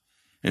go.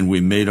 And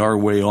we made our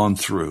way on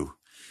through.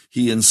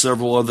 He and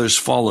several others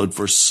followed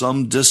for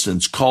some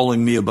distance,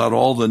 calling me about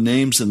all the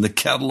names in the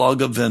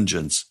catalog of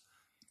vengeance.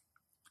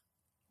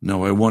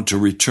 Now I want to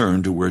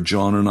return to where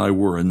John and I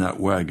were in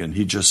that wagon.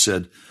 He just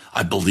said,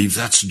 I believe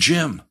that's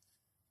Jim.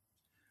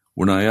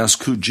 When I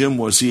asked who Jim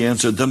was, he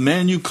answered, the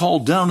man you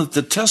called down at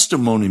the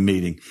testimony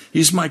meeting.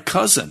 He's my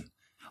cousin.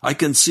 I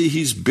can see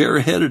he's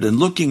bareheaded and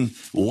looking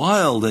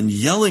wild and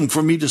yelling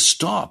for me to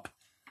stop.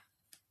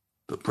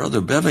 But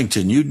Brother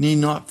Bevington, you need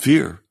not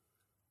fear.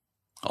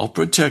 I'll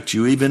protect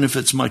you even if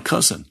it's my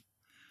cousin.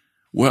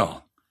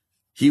 Well,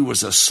 he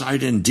was a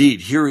sight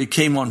indeed. Here he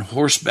came on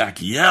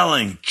horseback,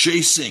 yelling,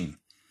 chasing.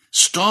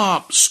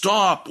 Stop,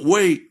 stop,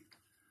 wait.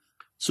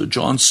 So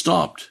John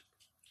stopped.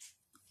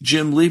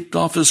 Jim leaped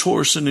off his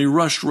horse and he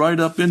rushed right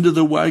up into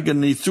the wagon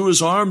and he threw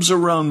his arms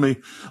around me.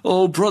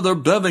 Oh, Brother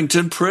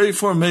Bevington, pray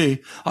for me.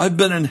 I've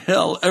been in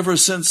hell ever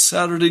since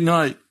Saturday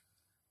night.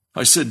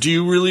 I said, do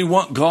you really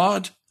want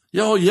God?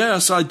 Oh,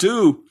 yes, I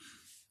do.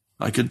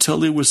 I could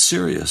tell he was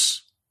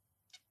serious.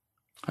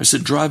 I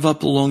said, drive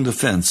up along the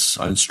fence,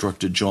 I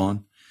instructed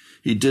John.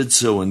 He did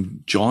so,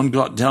 and John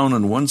got down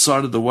on one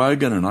side of the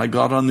wagon, and I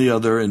got on the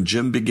other, and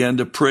Jim began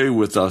to pray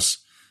with us,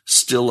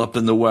 still up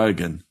in the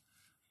wagon.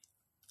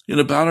 In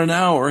about an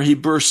hour, he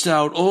burst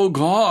out, oh,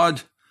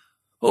 God,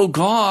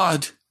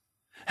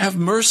 have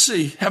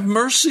mercy,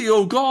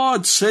 oh,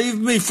 God, save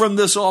me from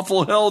this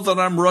awful hell that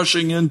I'm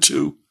rushing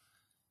into.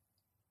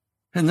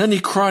 And then he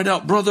cried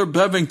out, Brother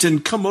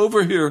Bevington, come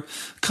over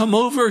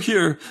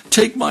here,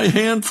 take my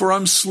hand, for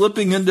I'm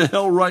slipping into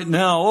hell right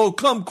now. Oh,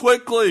 come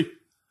quickly.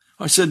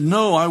 I said,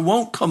 no, I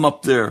won't come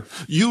up there.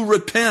 You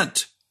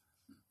repent.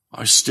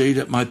 I stayed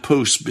at my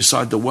post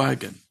beside the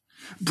wagon.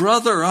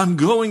 Brother, I'm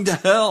going to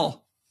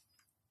hell.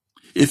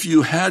 If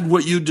you had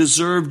what you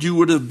deserved, you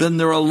would have been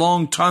there a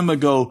long time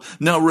ago.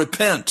 Now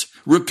repent.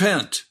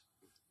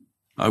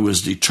 I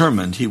was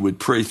determined he would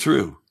pray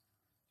through.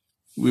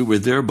 We were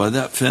there by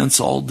that fence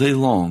all day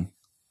long.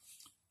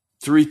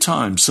 3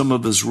 times some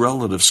of his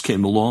relatives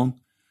came along,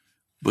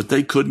 but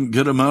they couldn't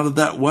get him out of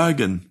that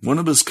wagon. One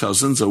of his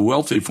cousins, a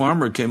wealthy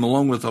farmer, came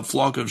along with a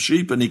flock of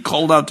sheep, and he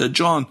called out to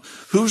John,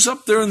 who's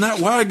up there in that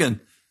wagon?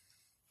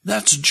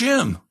 That's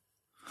Jim.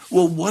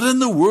 Well, what in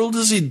the world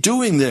is he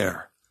doing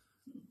there?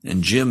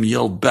 And Jim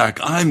yelled back,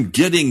 I'm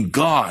getting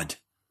God.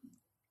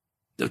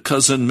 The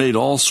cousin made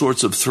all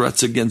sorts of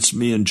threats against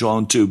me and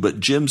John too, but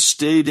Jim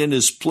stayed in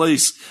his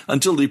place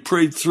until he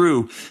prayed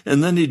through,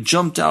 and then he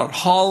jumped out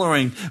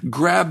hollering,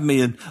 grabbed me,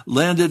 and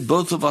landed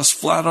both of us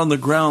flat on the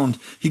ground.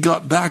 He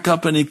got back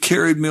up and he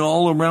carried me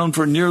all around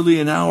for nearly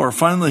an hour.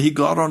 Finally, he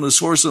got on his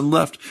horse and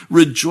left,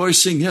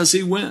 rejoicing as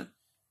he went.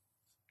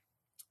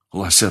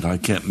 Well, I said, I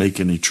can't make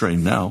any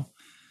train now,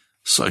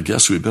 so I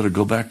guess we better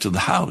go back to the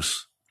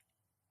house.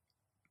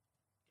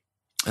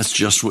 That's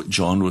just what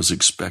John was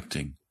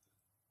expecting.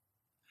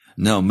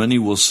 Now, many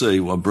will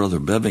say, well, Brother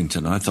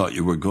Bevington, I thought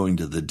you were going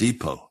to the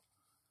depot.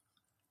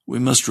 We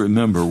must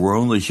remember we're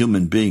only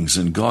human beings,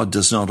 and God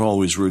does not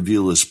always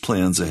reveal his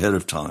plans ahead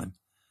of time.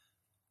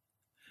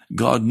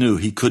 God knew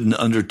he couldn't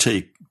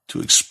undertake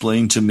to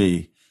explain to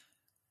me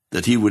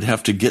that he would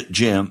have to get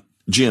Jim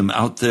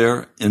out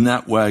there in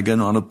that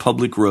wagon on a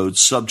public road,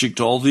 subject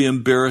to all the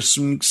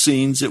embarrassing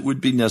scenes it would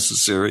be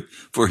necessary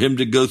for him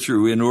to go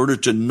through in order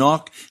to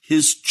knock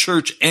his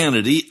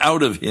church-anity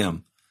out of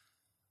him.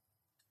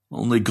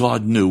 Only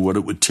God knew what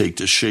it would take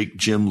to shake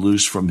Jim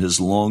loose from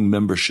his long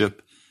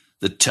membership,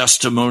 the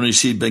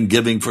testimonies he'd been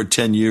giving for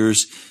 10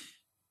 years,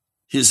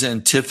 his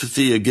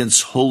antipathy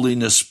against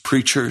holiness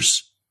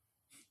preachers.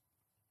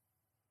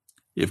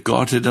 If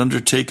God had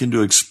undertaken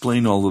to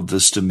explain all of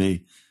this to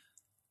me,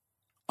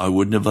 I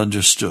wouldn't have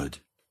understood.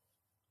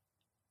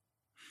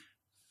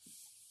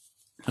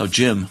 Now,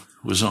 Jim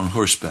was on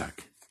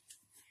horseback.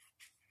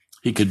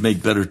 He could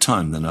make better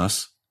time than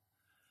us.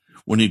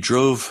 When he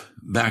drove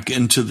back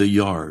into the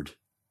yard,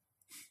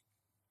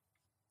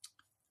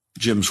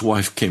 Jim's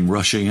wife came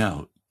rushing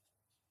out.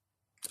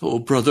 Oh,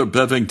 Brother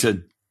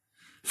Bevington,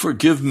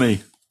 forgive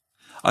me.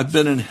 I've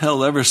been in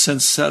hell ever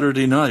since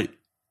Saturday night.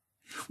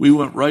 We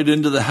went right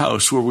into the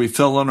house where we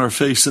fell on our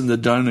face in the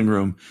dining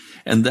room,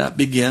 and that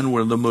began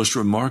one of the most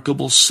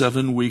remarkable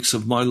 7 weeks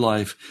of my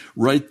life.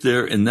 Right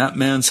there in that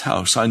man's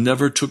house, I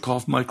never took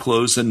off my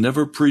clothes and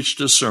never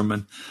preached a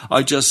sermon.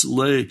 I just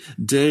lay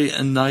day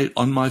and night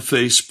on my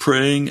face,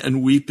 praying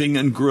and weeping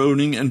and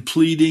groaning and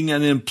pleading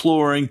and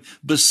imploring,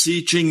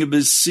 beseeching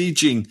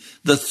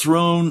the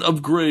throne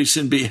of grace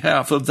in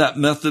behalf of that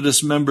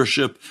Methodist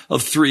membership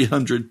of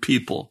 300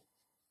 people.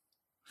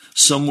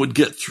 Some would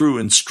get through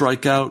and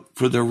strike out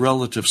for their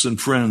relatives and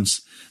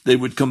friends. They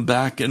would come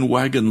back in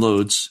wagon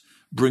loads,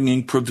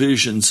 bringing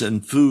provisions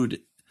and food,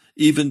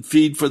 even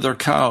feed for their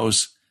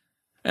cows.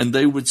 And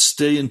they would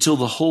stay until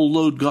the whole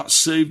load got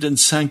saved and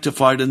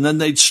sanctified, and then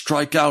they'd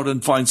strike out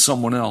and find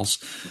someone else.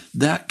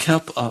 That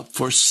kept up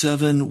for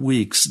 7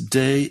 weeks,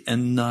 day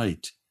and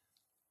night.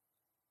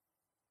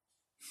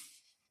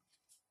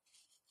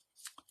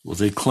 Well,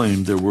 they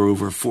claimed there were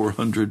over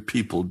 400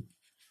 people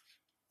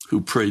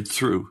who prayed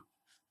through.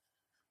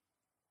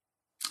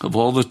 Of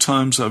all the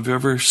times I've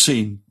ever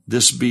seen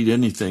this beat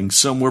anything,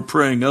 some were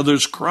praying,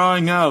 others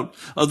crying out,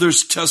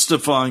 others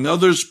testifying,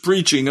 others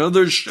preaching,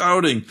 others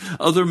shouting,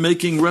 others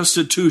making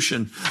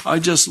restitution. I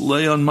just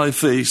lay on my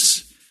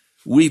face,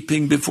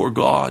 weeping before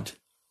God.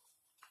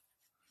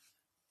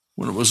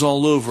 When it was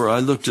all over, I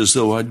looked as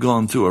though I'd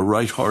gone through a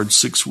right hard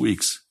 6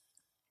 weeks.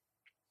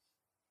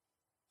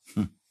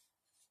 Well,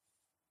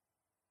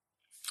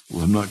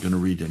 I'm not going to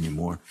read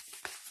anymore.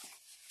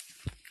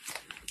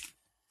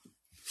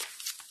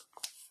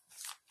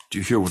 Do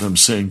you hear what I'm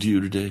saying to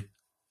you today?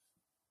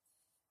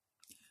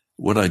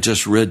 What I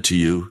just read to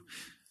you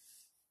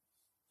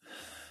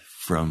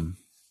from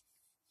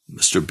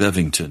Mr.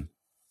 Bevington,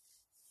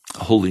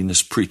 a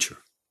holiness preacher,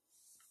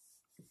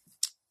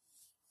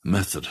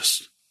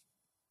 Methodist.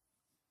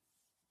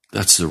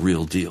 That's the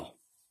real deal.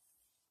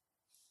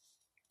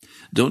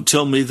 Don't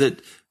tell me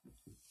that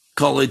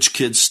college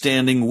kids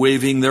standing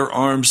waving their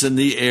arms in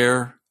the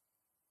air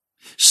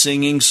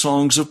singing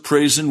songs of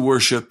praise and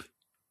worship,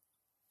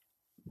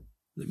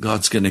 that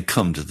God's going to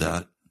come to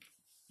that.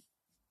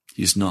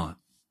 He's not.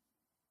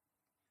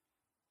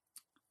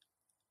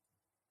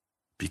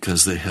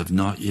 Because they have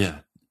not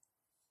yet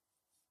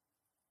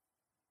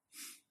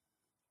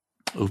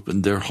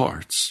opened their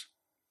hearts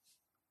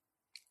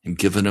and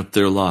given up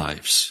their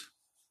lives.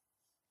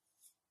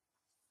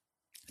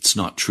 It's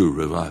not true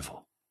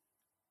revival.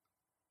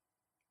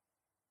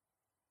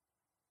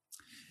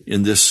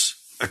 In this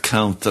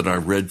account that I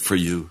read for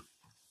you,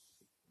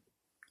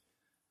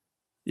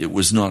 it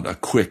was not a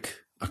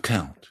quick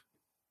account.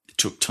 It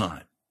took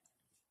time.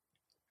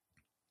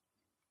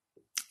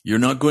 You're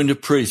not going to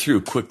pray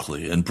through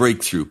quickly and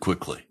break through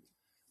quickly.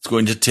 It's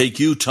going to take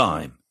you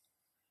time.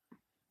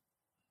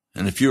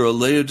 And if you're a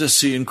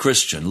Laodicean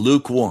Christian,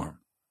 lukewarm,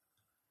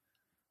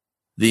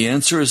 the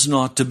answer is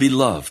not to be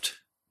loved.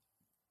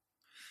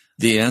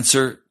 The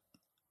answer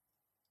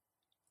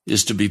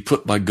is to be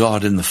put by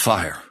God in the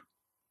fire.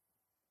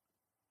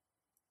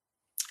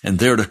 And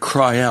there to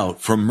cry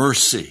out for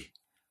mercy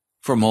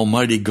from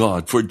Almighty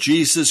God. For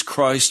Jesus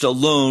Christ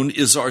alone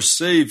is our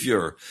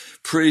Savior.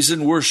 Praise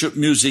and worship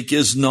music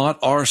is not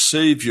our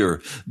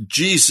Savior.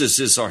 Jesus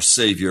is our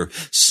Savior.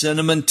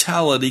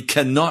 Sentimentality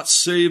cannot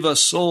save a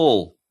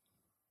soul.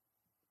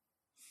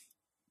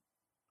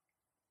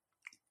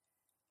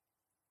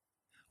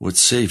 What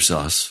saves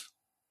us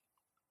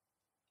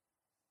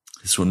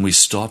is when we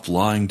stop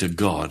lying to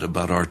God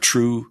about our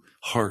true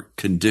heart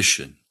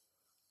condition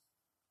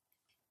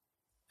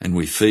and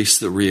we face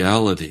the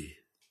reality.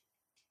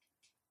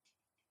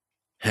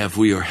 Have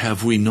we or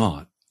have we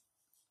not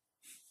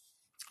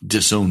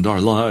disowned our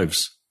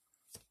lives?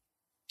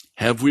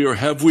 Have we or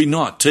have we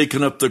not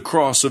taken up the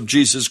cross of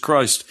Jesus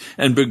Christ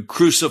and been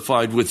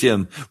crucified with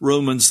him?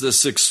 Romans the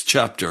 6th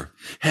chapter.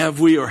 Have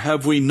we or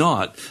have we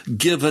not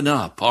given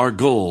up our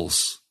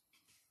goals,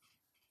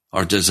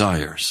 our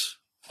desires,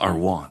 our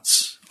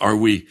wants? Are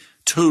we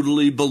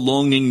totally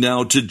belonging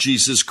now to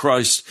Jesus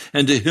Christ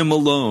and to him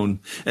alone?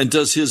 And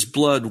does his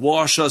blood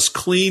wash us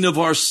clean of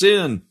our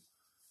sin?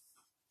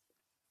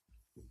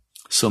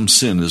 Some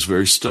sin is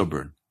very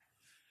stubborn.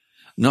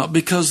 Not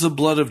because the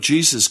blood of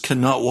Jesus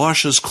cannot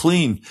wash us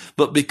clean,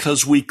 but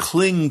because we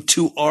cling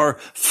to our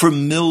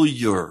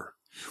familiar.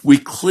 We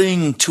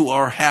cling to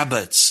our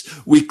habits.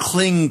 We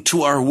cling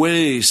to our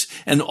ways.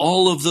 And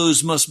all of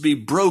those must be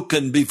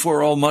broken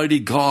before Almighty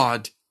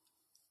God.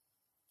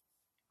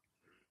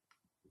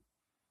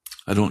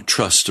 I don't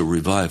trust a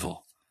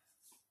revival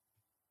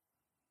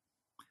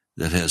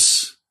that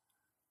has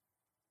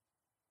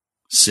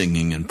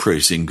singing and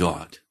praising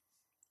God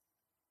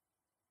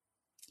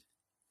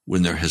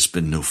when there has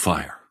been no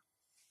fire.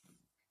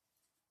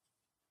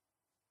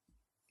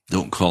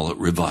 Don't call it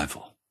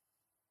revival.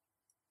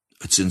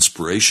 It's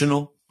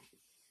inspirational.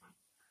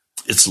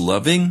 It's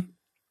loving.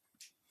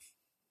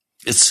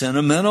 It's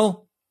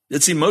sentimental.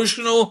 It's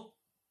emotional.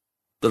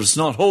 But it's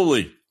not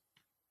holy.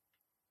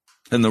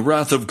 And the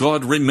wrath of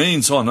God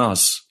remains on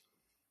us.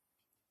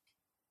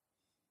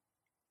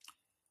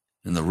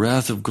 And the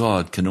wrath of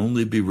God can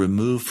only be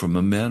removed from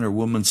a man or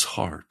woman's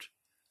heart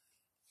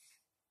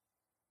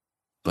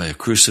by a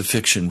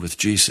crucifixion with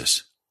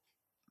Jesus.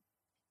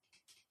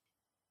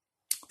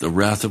 The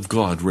wrath of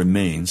God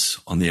remains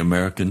on the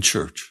American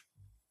church.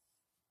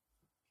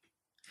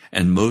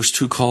 And most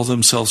who call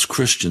themselves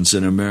Christians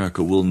in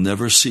America will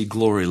never see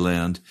glory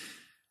land.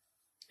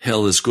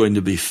 Hell is going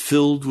to be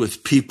filled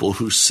with people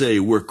who say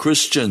we're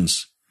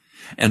Christians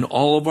and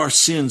all of our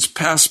sins,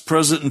 past,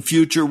 present, and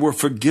future, were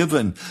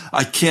forgiven.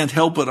 I can't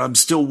help it. I'm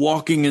still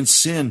walking in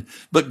sin,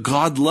 but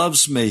God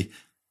loves me.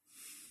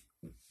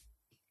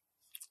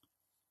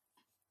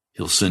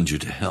 He'll send you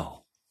to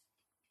hell.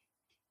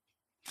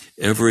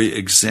 Every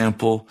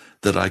example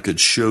that I could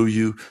show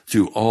you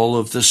through all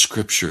of the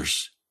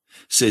scriptures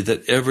say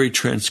that every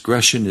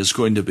transgression is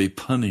going to be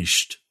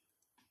punished.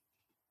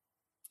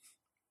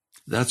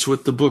 That's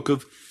what the book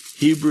of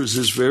Hebrews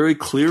is very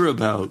clear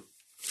about.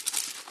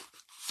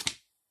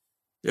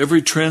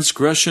 Every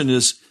transgression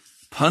is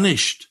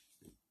punished.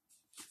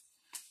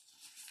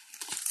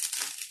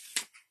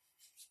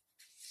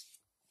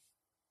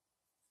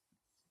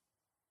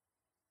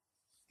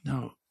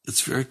 No,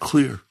 it's very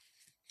clear.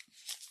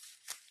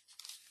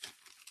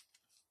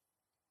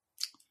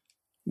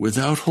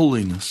 Without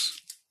holiness,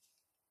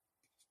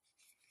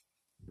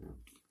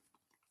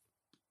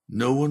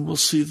 no one will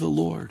see the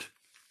Lord.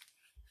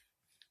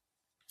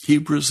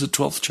 Hebrews, the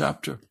 12th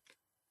chapter.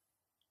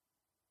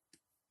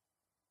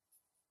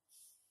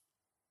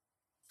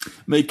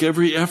 Make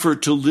every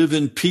effort to live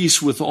in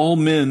peace with all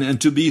men and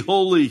to be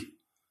holy.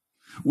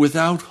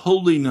 Without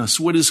holiness,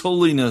 what is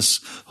holiness?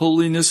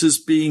 Holiness is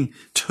being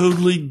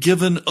totally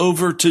given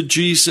over to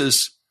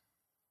Jesus,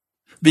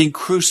 being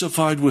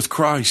crucified with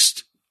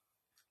Christ,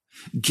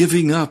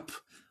 giving up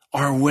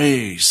our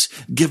ways,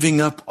 giving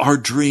up our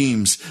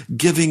dreams,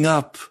 giving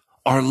up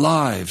our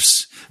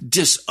lives,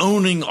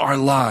 disowning our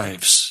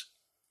lives,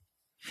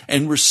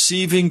 and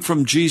receiving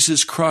from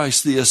Jesus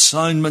Christ the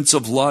assignments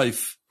of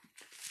life.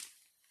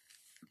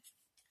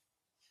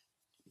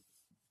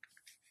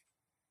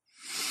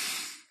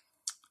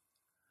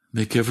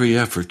 Make every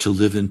effort to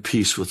live in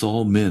peace with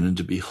all men and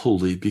to be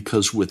holy,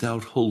 because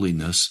without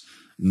holiness,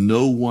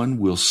 no one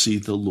will see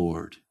the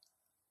Lord.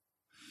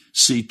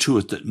 See to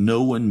it that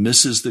no one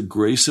misses the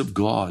grace of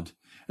God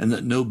and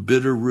that no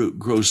bitter root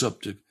grows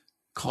up to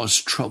cause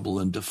trouble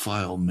and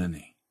defile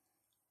many.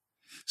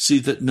 See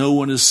that no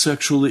one is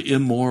sexually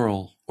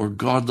immoral or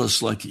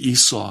godless like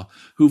Esau,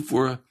 who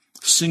for a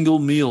single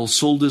meal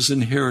sold his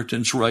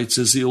inheritance rights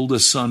as the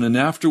oldest son, and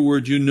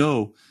afterward,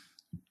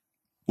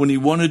 when he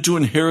wanted to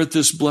inherit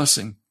this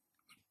blessing,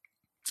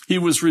 he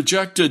was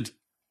rejected.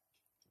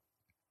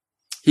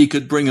 He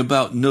could bring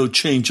about no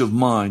change of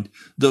mind,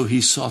 though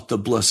he sought the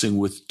blessing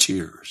with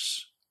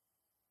tears.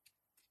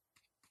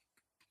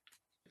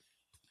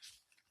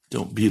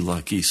 Don't be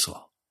like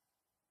Esau.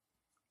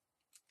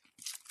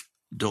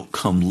 Don't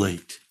come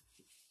late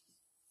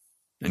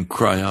and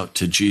cry out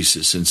to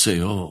Jesus and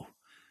say, "Oh,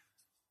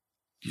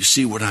 you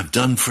see what I've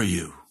done for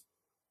you."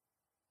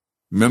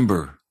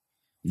 Remember,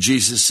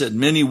 Jesus said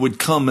many would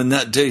come in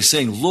that day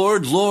saying,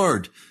 "Lord,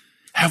 Lord,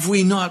 have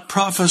we not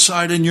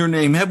prophesied in your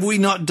name? Have we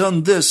not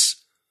done this?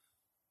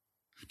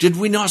 Did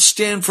we not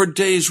stand for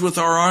days with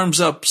our arms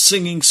up,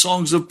 singing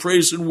songs of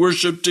praise and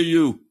worship to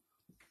you?"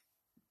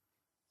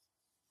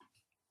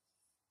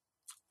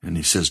 And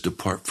he says,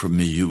 "Depart from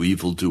me, you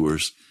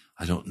evildoers.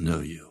 I don't know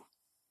you."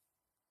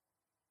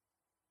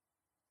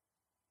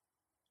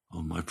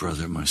 Oh, my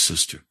brother, my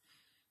sister,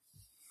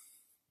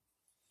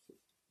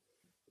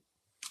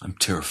 I'm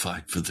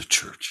terrified for the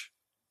church.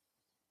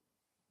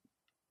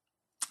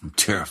 I'm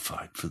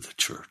terrified for the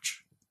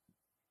church.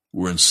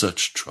 We're in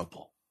such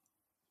trouble.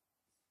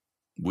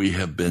 We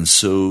have been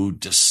so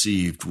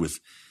deceived with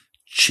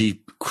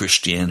cheap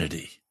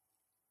Christianity,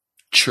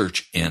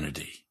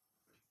 church-anity.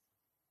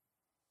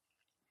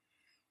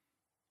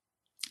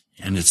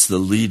 And it's the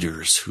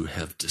leaders who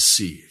have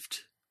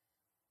deceived.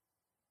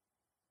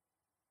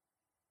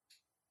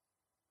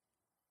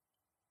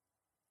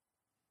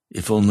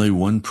 If only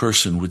one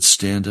person would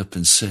stand up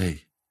and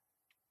say,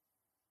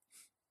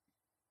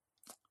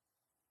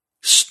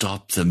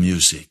 "Stop the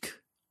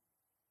music.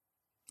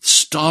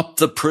 Stop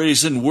the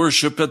praise and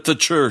worship at the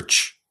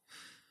church.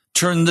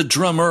 Turn the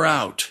drummer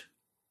out.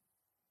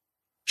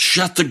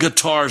 Shut the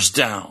guitars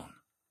down.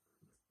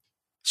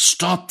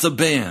 Stop the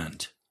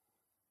band.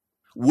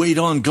 Wait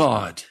on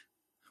God.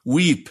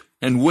 Weep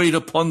and wait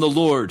upon the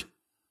Lord.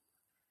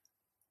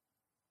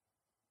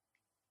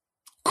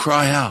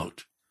 Cry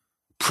out.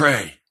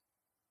 Pray."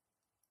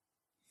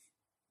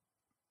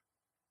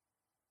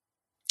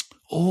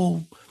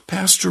 "Oh,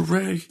 Pastor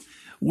Ray,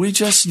 we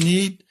just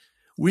need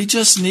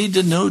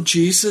to know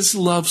Jesus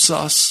loves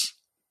us."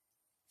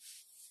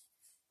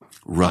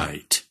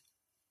 Right.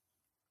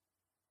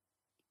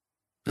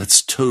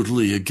 That's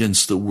totally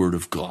against the Word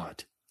of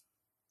God.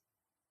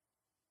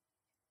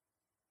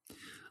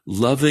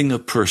 Loving a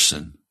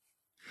person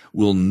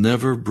will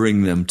never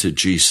bring them to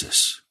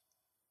Jesus.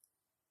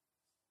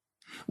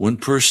 One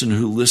person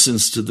who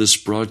listens to this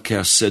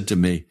broadcast said to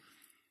me,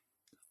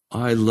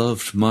 "I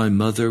loved my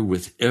mother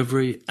with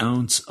every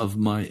ounce of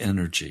my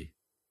energy.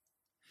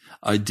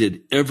 I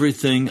did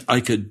everything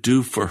I could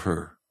do for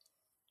her.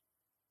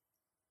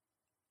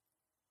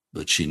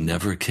 But she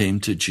never came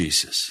to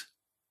Jesus.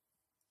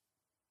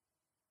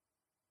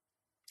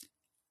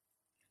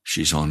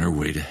 She's on her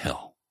way to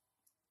hell."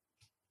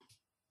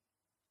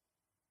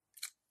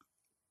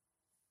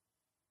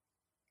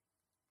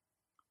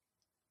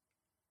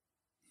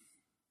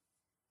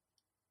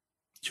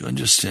 Do you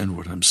understand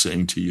what I'm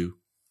saying to you?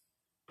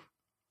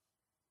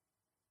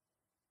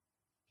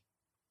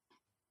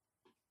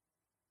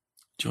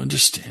 Do you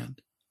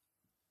understand?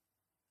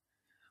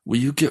 Will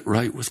you get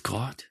right with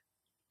God?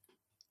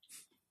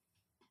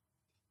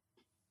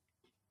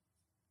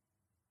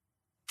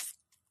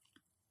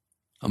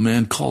 A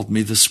man called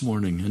me this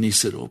morning and he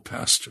said, "Oh,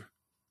 Pastor,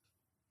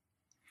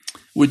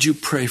 would you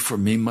pray for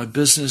me? My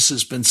business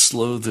has been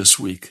slow this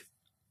week."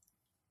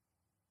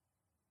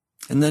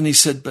 And then he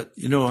said, "But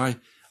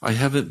I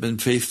haven't been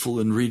faithful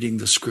in reading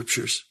the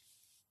scriptures.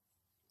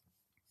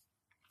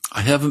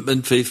 I haven't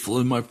been faithful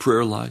in my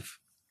prayer life.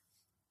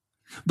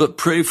 But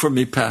pray for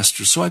me,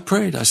 Pastor." So I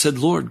prayed. I said,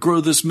 "Lord,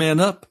 grow this man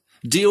up.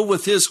 Deal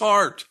with his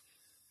heart.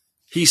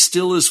 He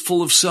still is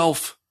full of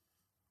self.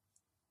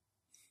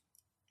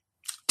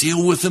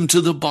 Deal with him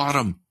to the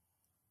bottom."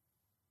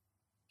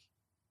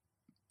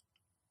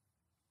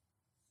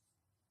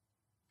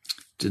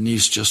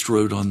 Denise just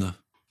wrote on the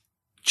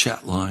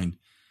chat line,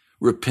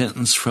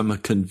 "Repentance from a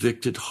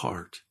convicted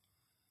heart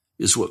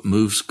is what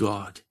moves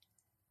God."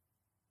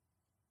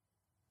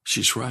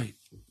 She's right.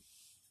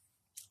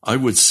 I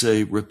would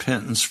say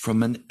repentance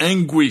from an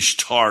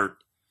anguished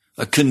heart,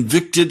 a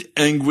convicted,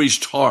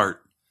 anguished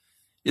heart,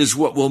 is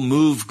what will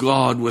move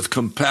God with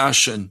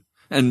compassion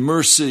and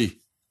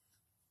mercy.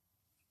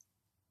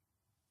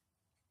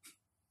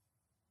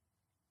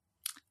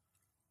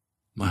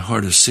 My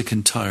heart is sick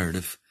and tired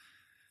of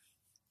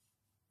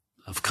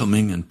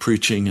coming and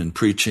preaching and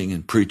preaching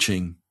and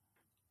preaching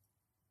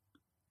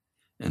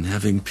and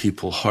having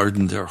people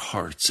harden their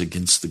hearts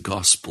against the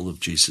gospel of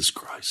Jesus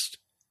Christ.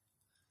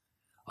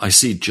 I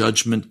see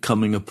judgment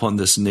coming upon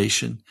this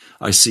nation.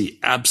 I see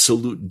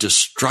absolute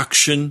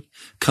destruction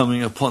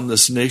coming upon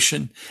this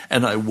nation.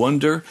 And I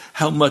wonder,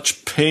 how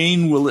much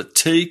pain will it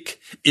take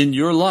in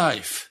your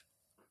life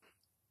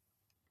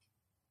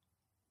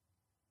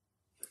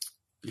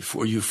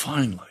before you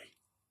finally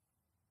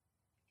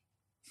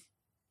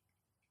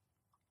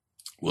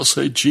will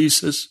say,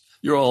 Jesus,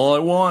 you're all I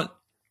want.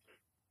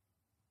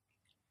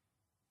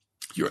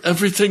 You're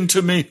everything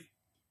to me.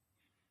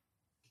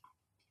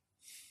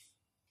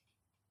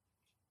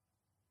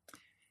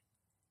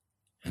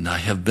 And I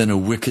have been a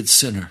wicked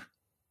sinner,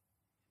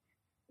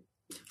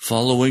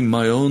 following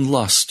my own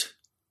lust,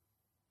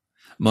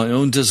 my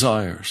own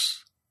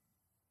desires,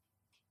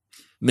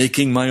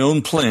 making my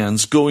own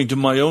plans, going to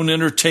my own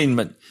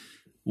entertainment,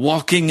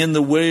 walking in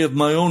the way of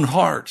my own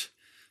heart.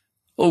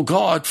 Oh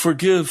God,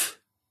 forgive.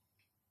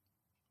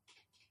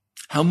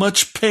 How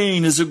much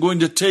pain is it going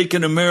to take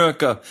in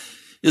America?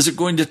 Is it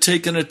going to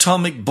take an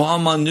atomic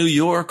bomb on New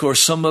York or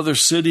some other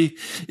city?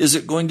 Is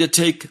it going to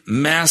take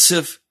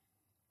massive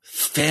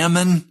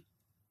famine?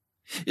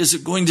 Is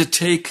it going to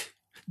take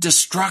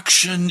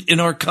destruction in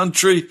our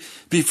country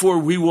before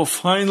we will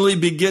finally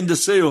begin to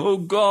say, oh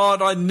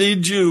God, I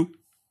need you?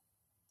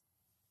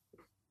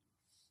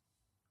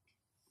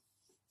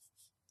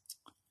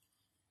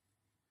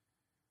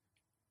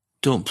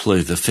 Don't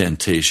play the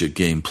Fantasia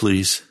game,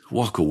 please.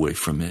 Walk away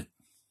from it.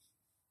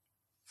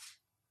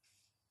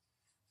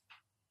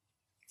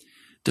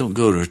 Don't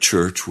go to a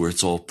church where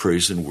it's all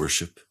praise and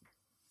worship.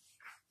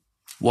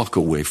 Walk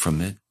away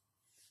from it.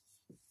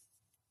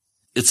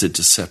 It's a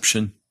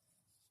deception.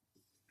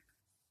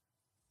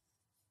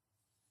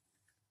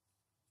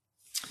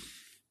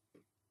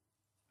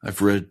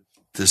 I've read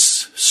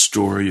this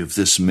story of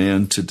this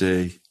man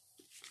today,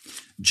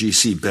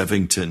 G.C.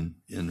 Bevington,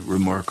 in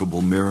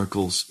Remarkable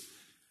Miracles.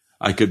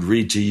 I could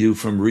read to you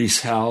from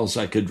Rees Howells.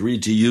 I could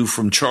read to you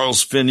from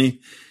Charles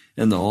Finney,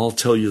 and they'll all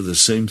tell you the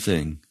same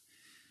thing,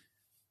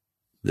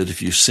 that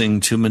if you sing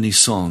too many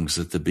songs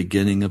at the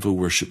beginning of a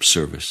worship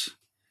service,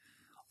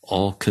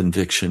 all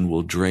conviction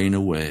will drain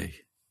away,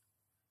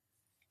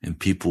 and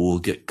people will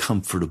get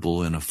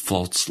comfortable in a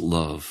false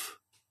love,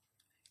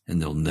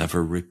 and they'll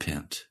never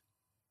repent.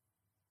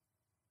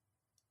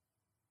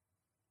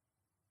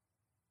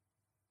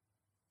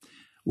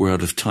 We're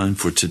out of time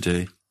for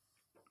today.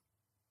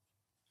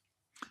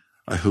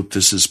 I hope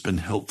this has been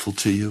helpful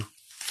to you.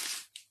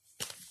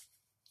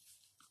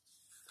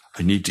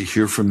 I need to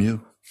hear from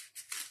you.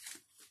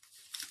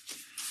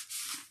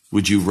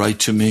 Would you write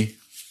to me?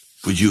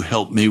 Would you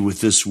help me with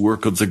this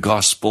work of the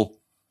gospel?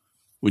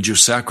 Would you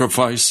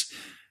sacrifice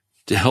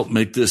to help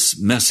make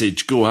this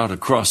message go out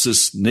across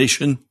this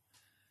nation?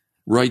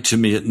 Write to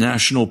me at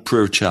National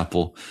Prayer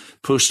Chapel,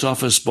 Post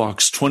Office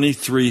Box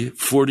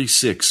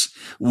 2346,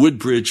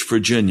 Woodbridge,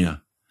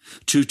 Virginia,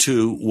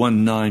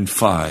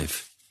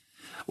 22195.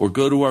 Or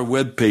go to our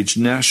webpage,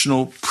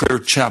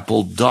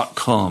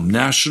 nationalprayerchapel.com,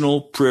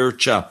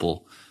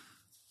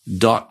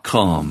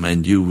 nationalprayerchapel.com,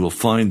 and you will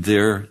find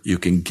there, you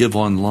can give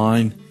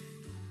online.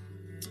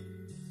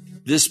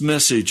 This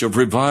message of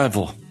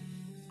revival,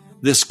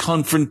 this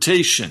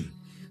confrontation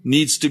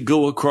needs to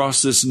go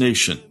across this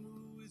nation.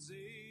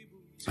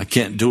 I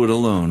can't do it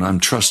alone.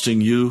 I'm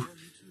trusting you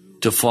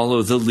to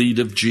follow the lead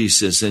of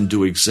Jesus and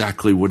do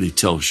exactly what he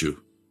tells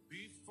you.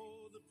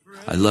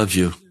 I love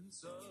you.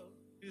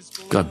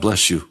 God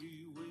bless you.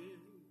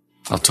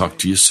 I'll talk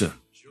to you soon.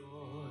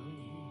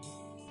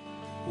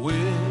 With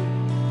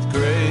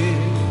great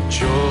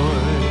joy,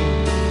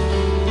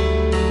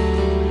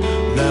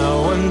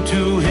 now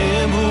unto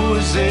him who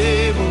is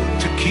able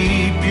to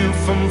keep you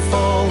from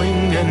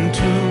falling and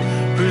to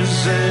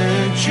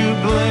present you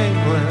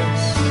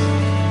blameless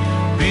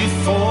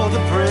before the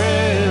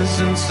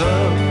presence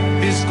of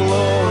his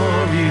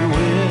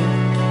glory.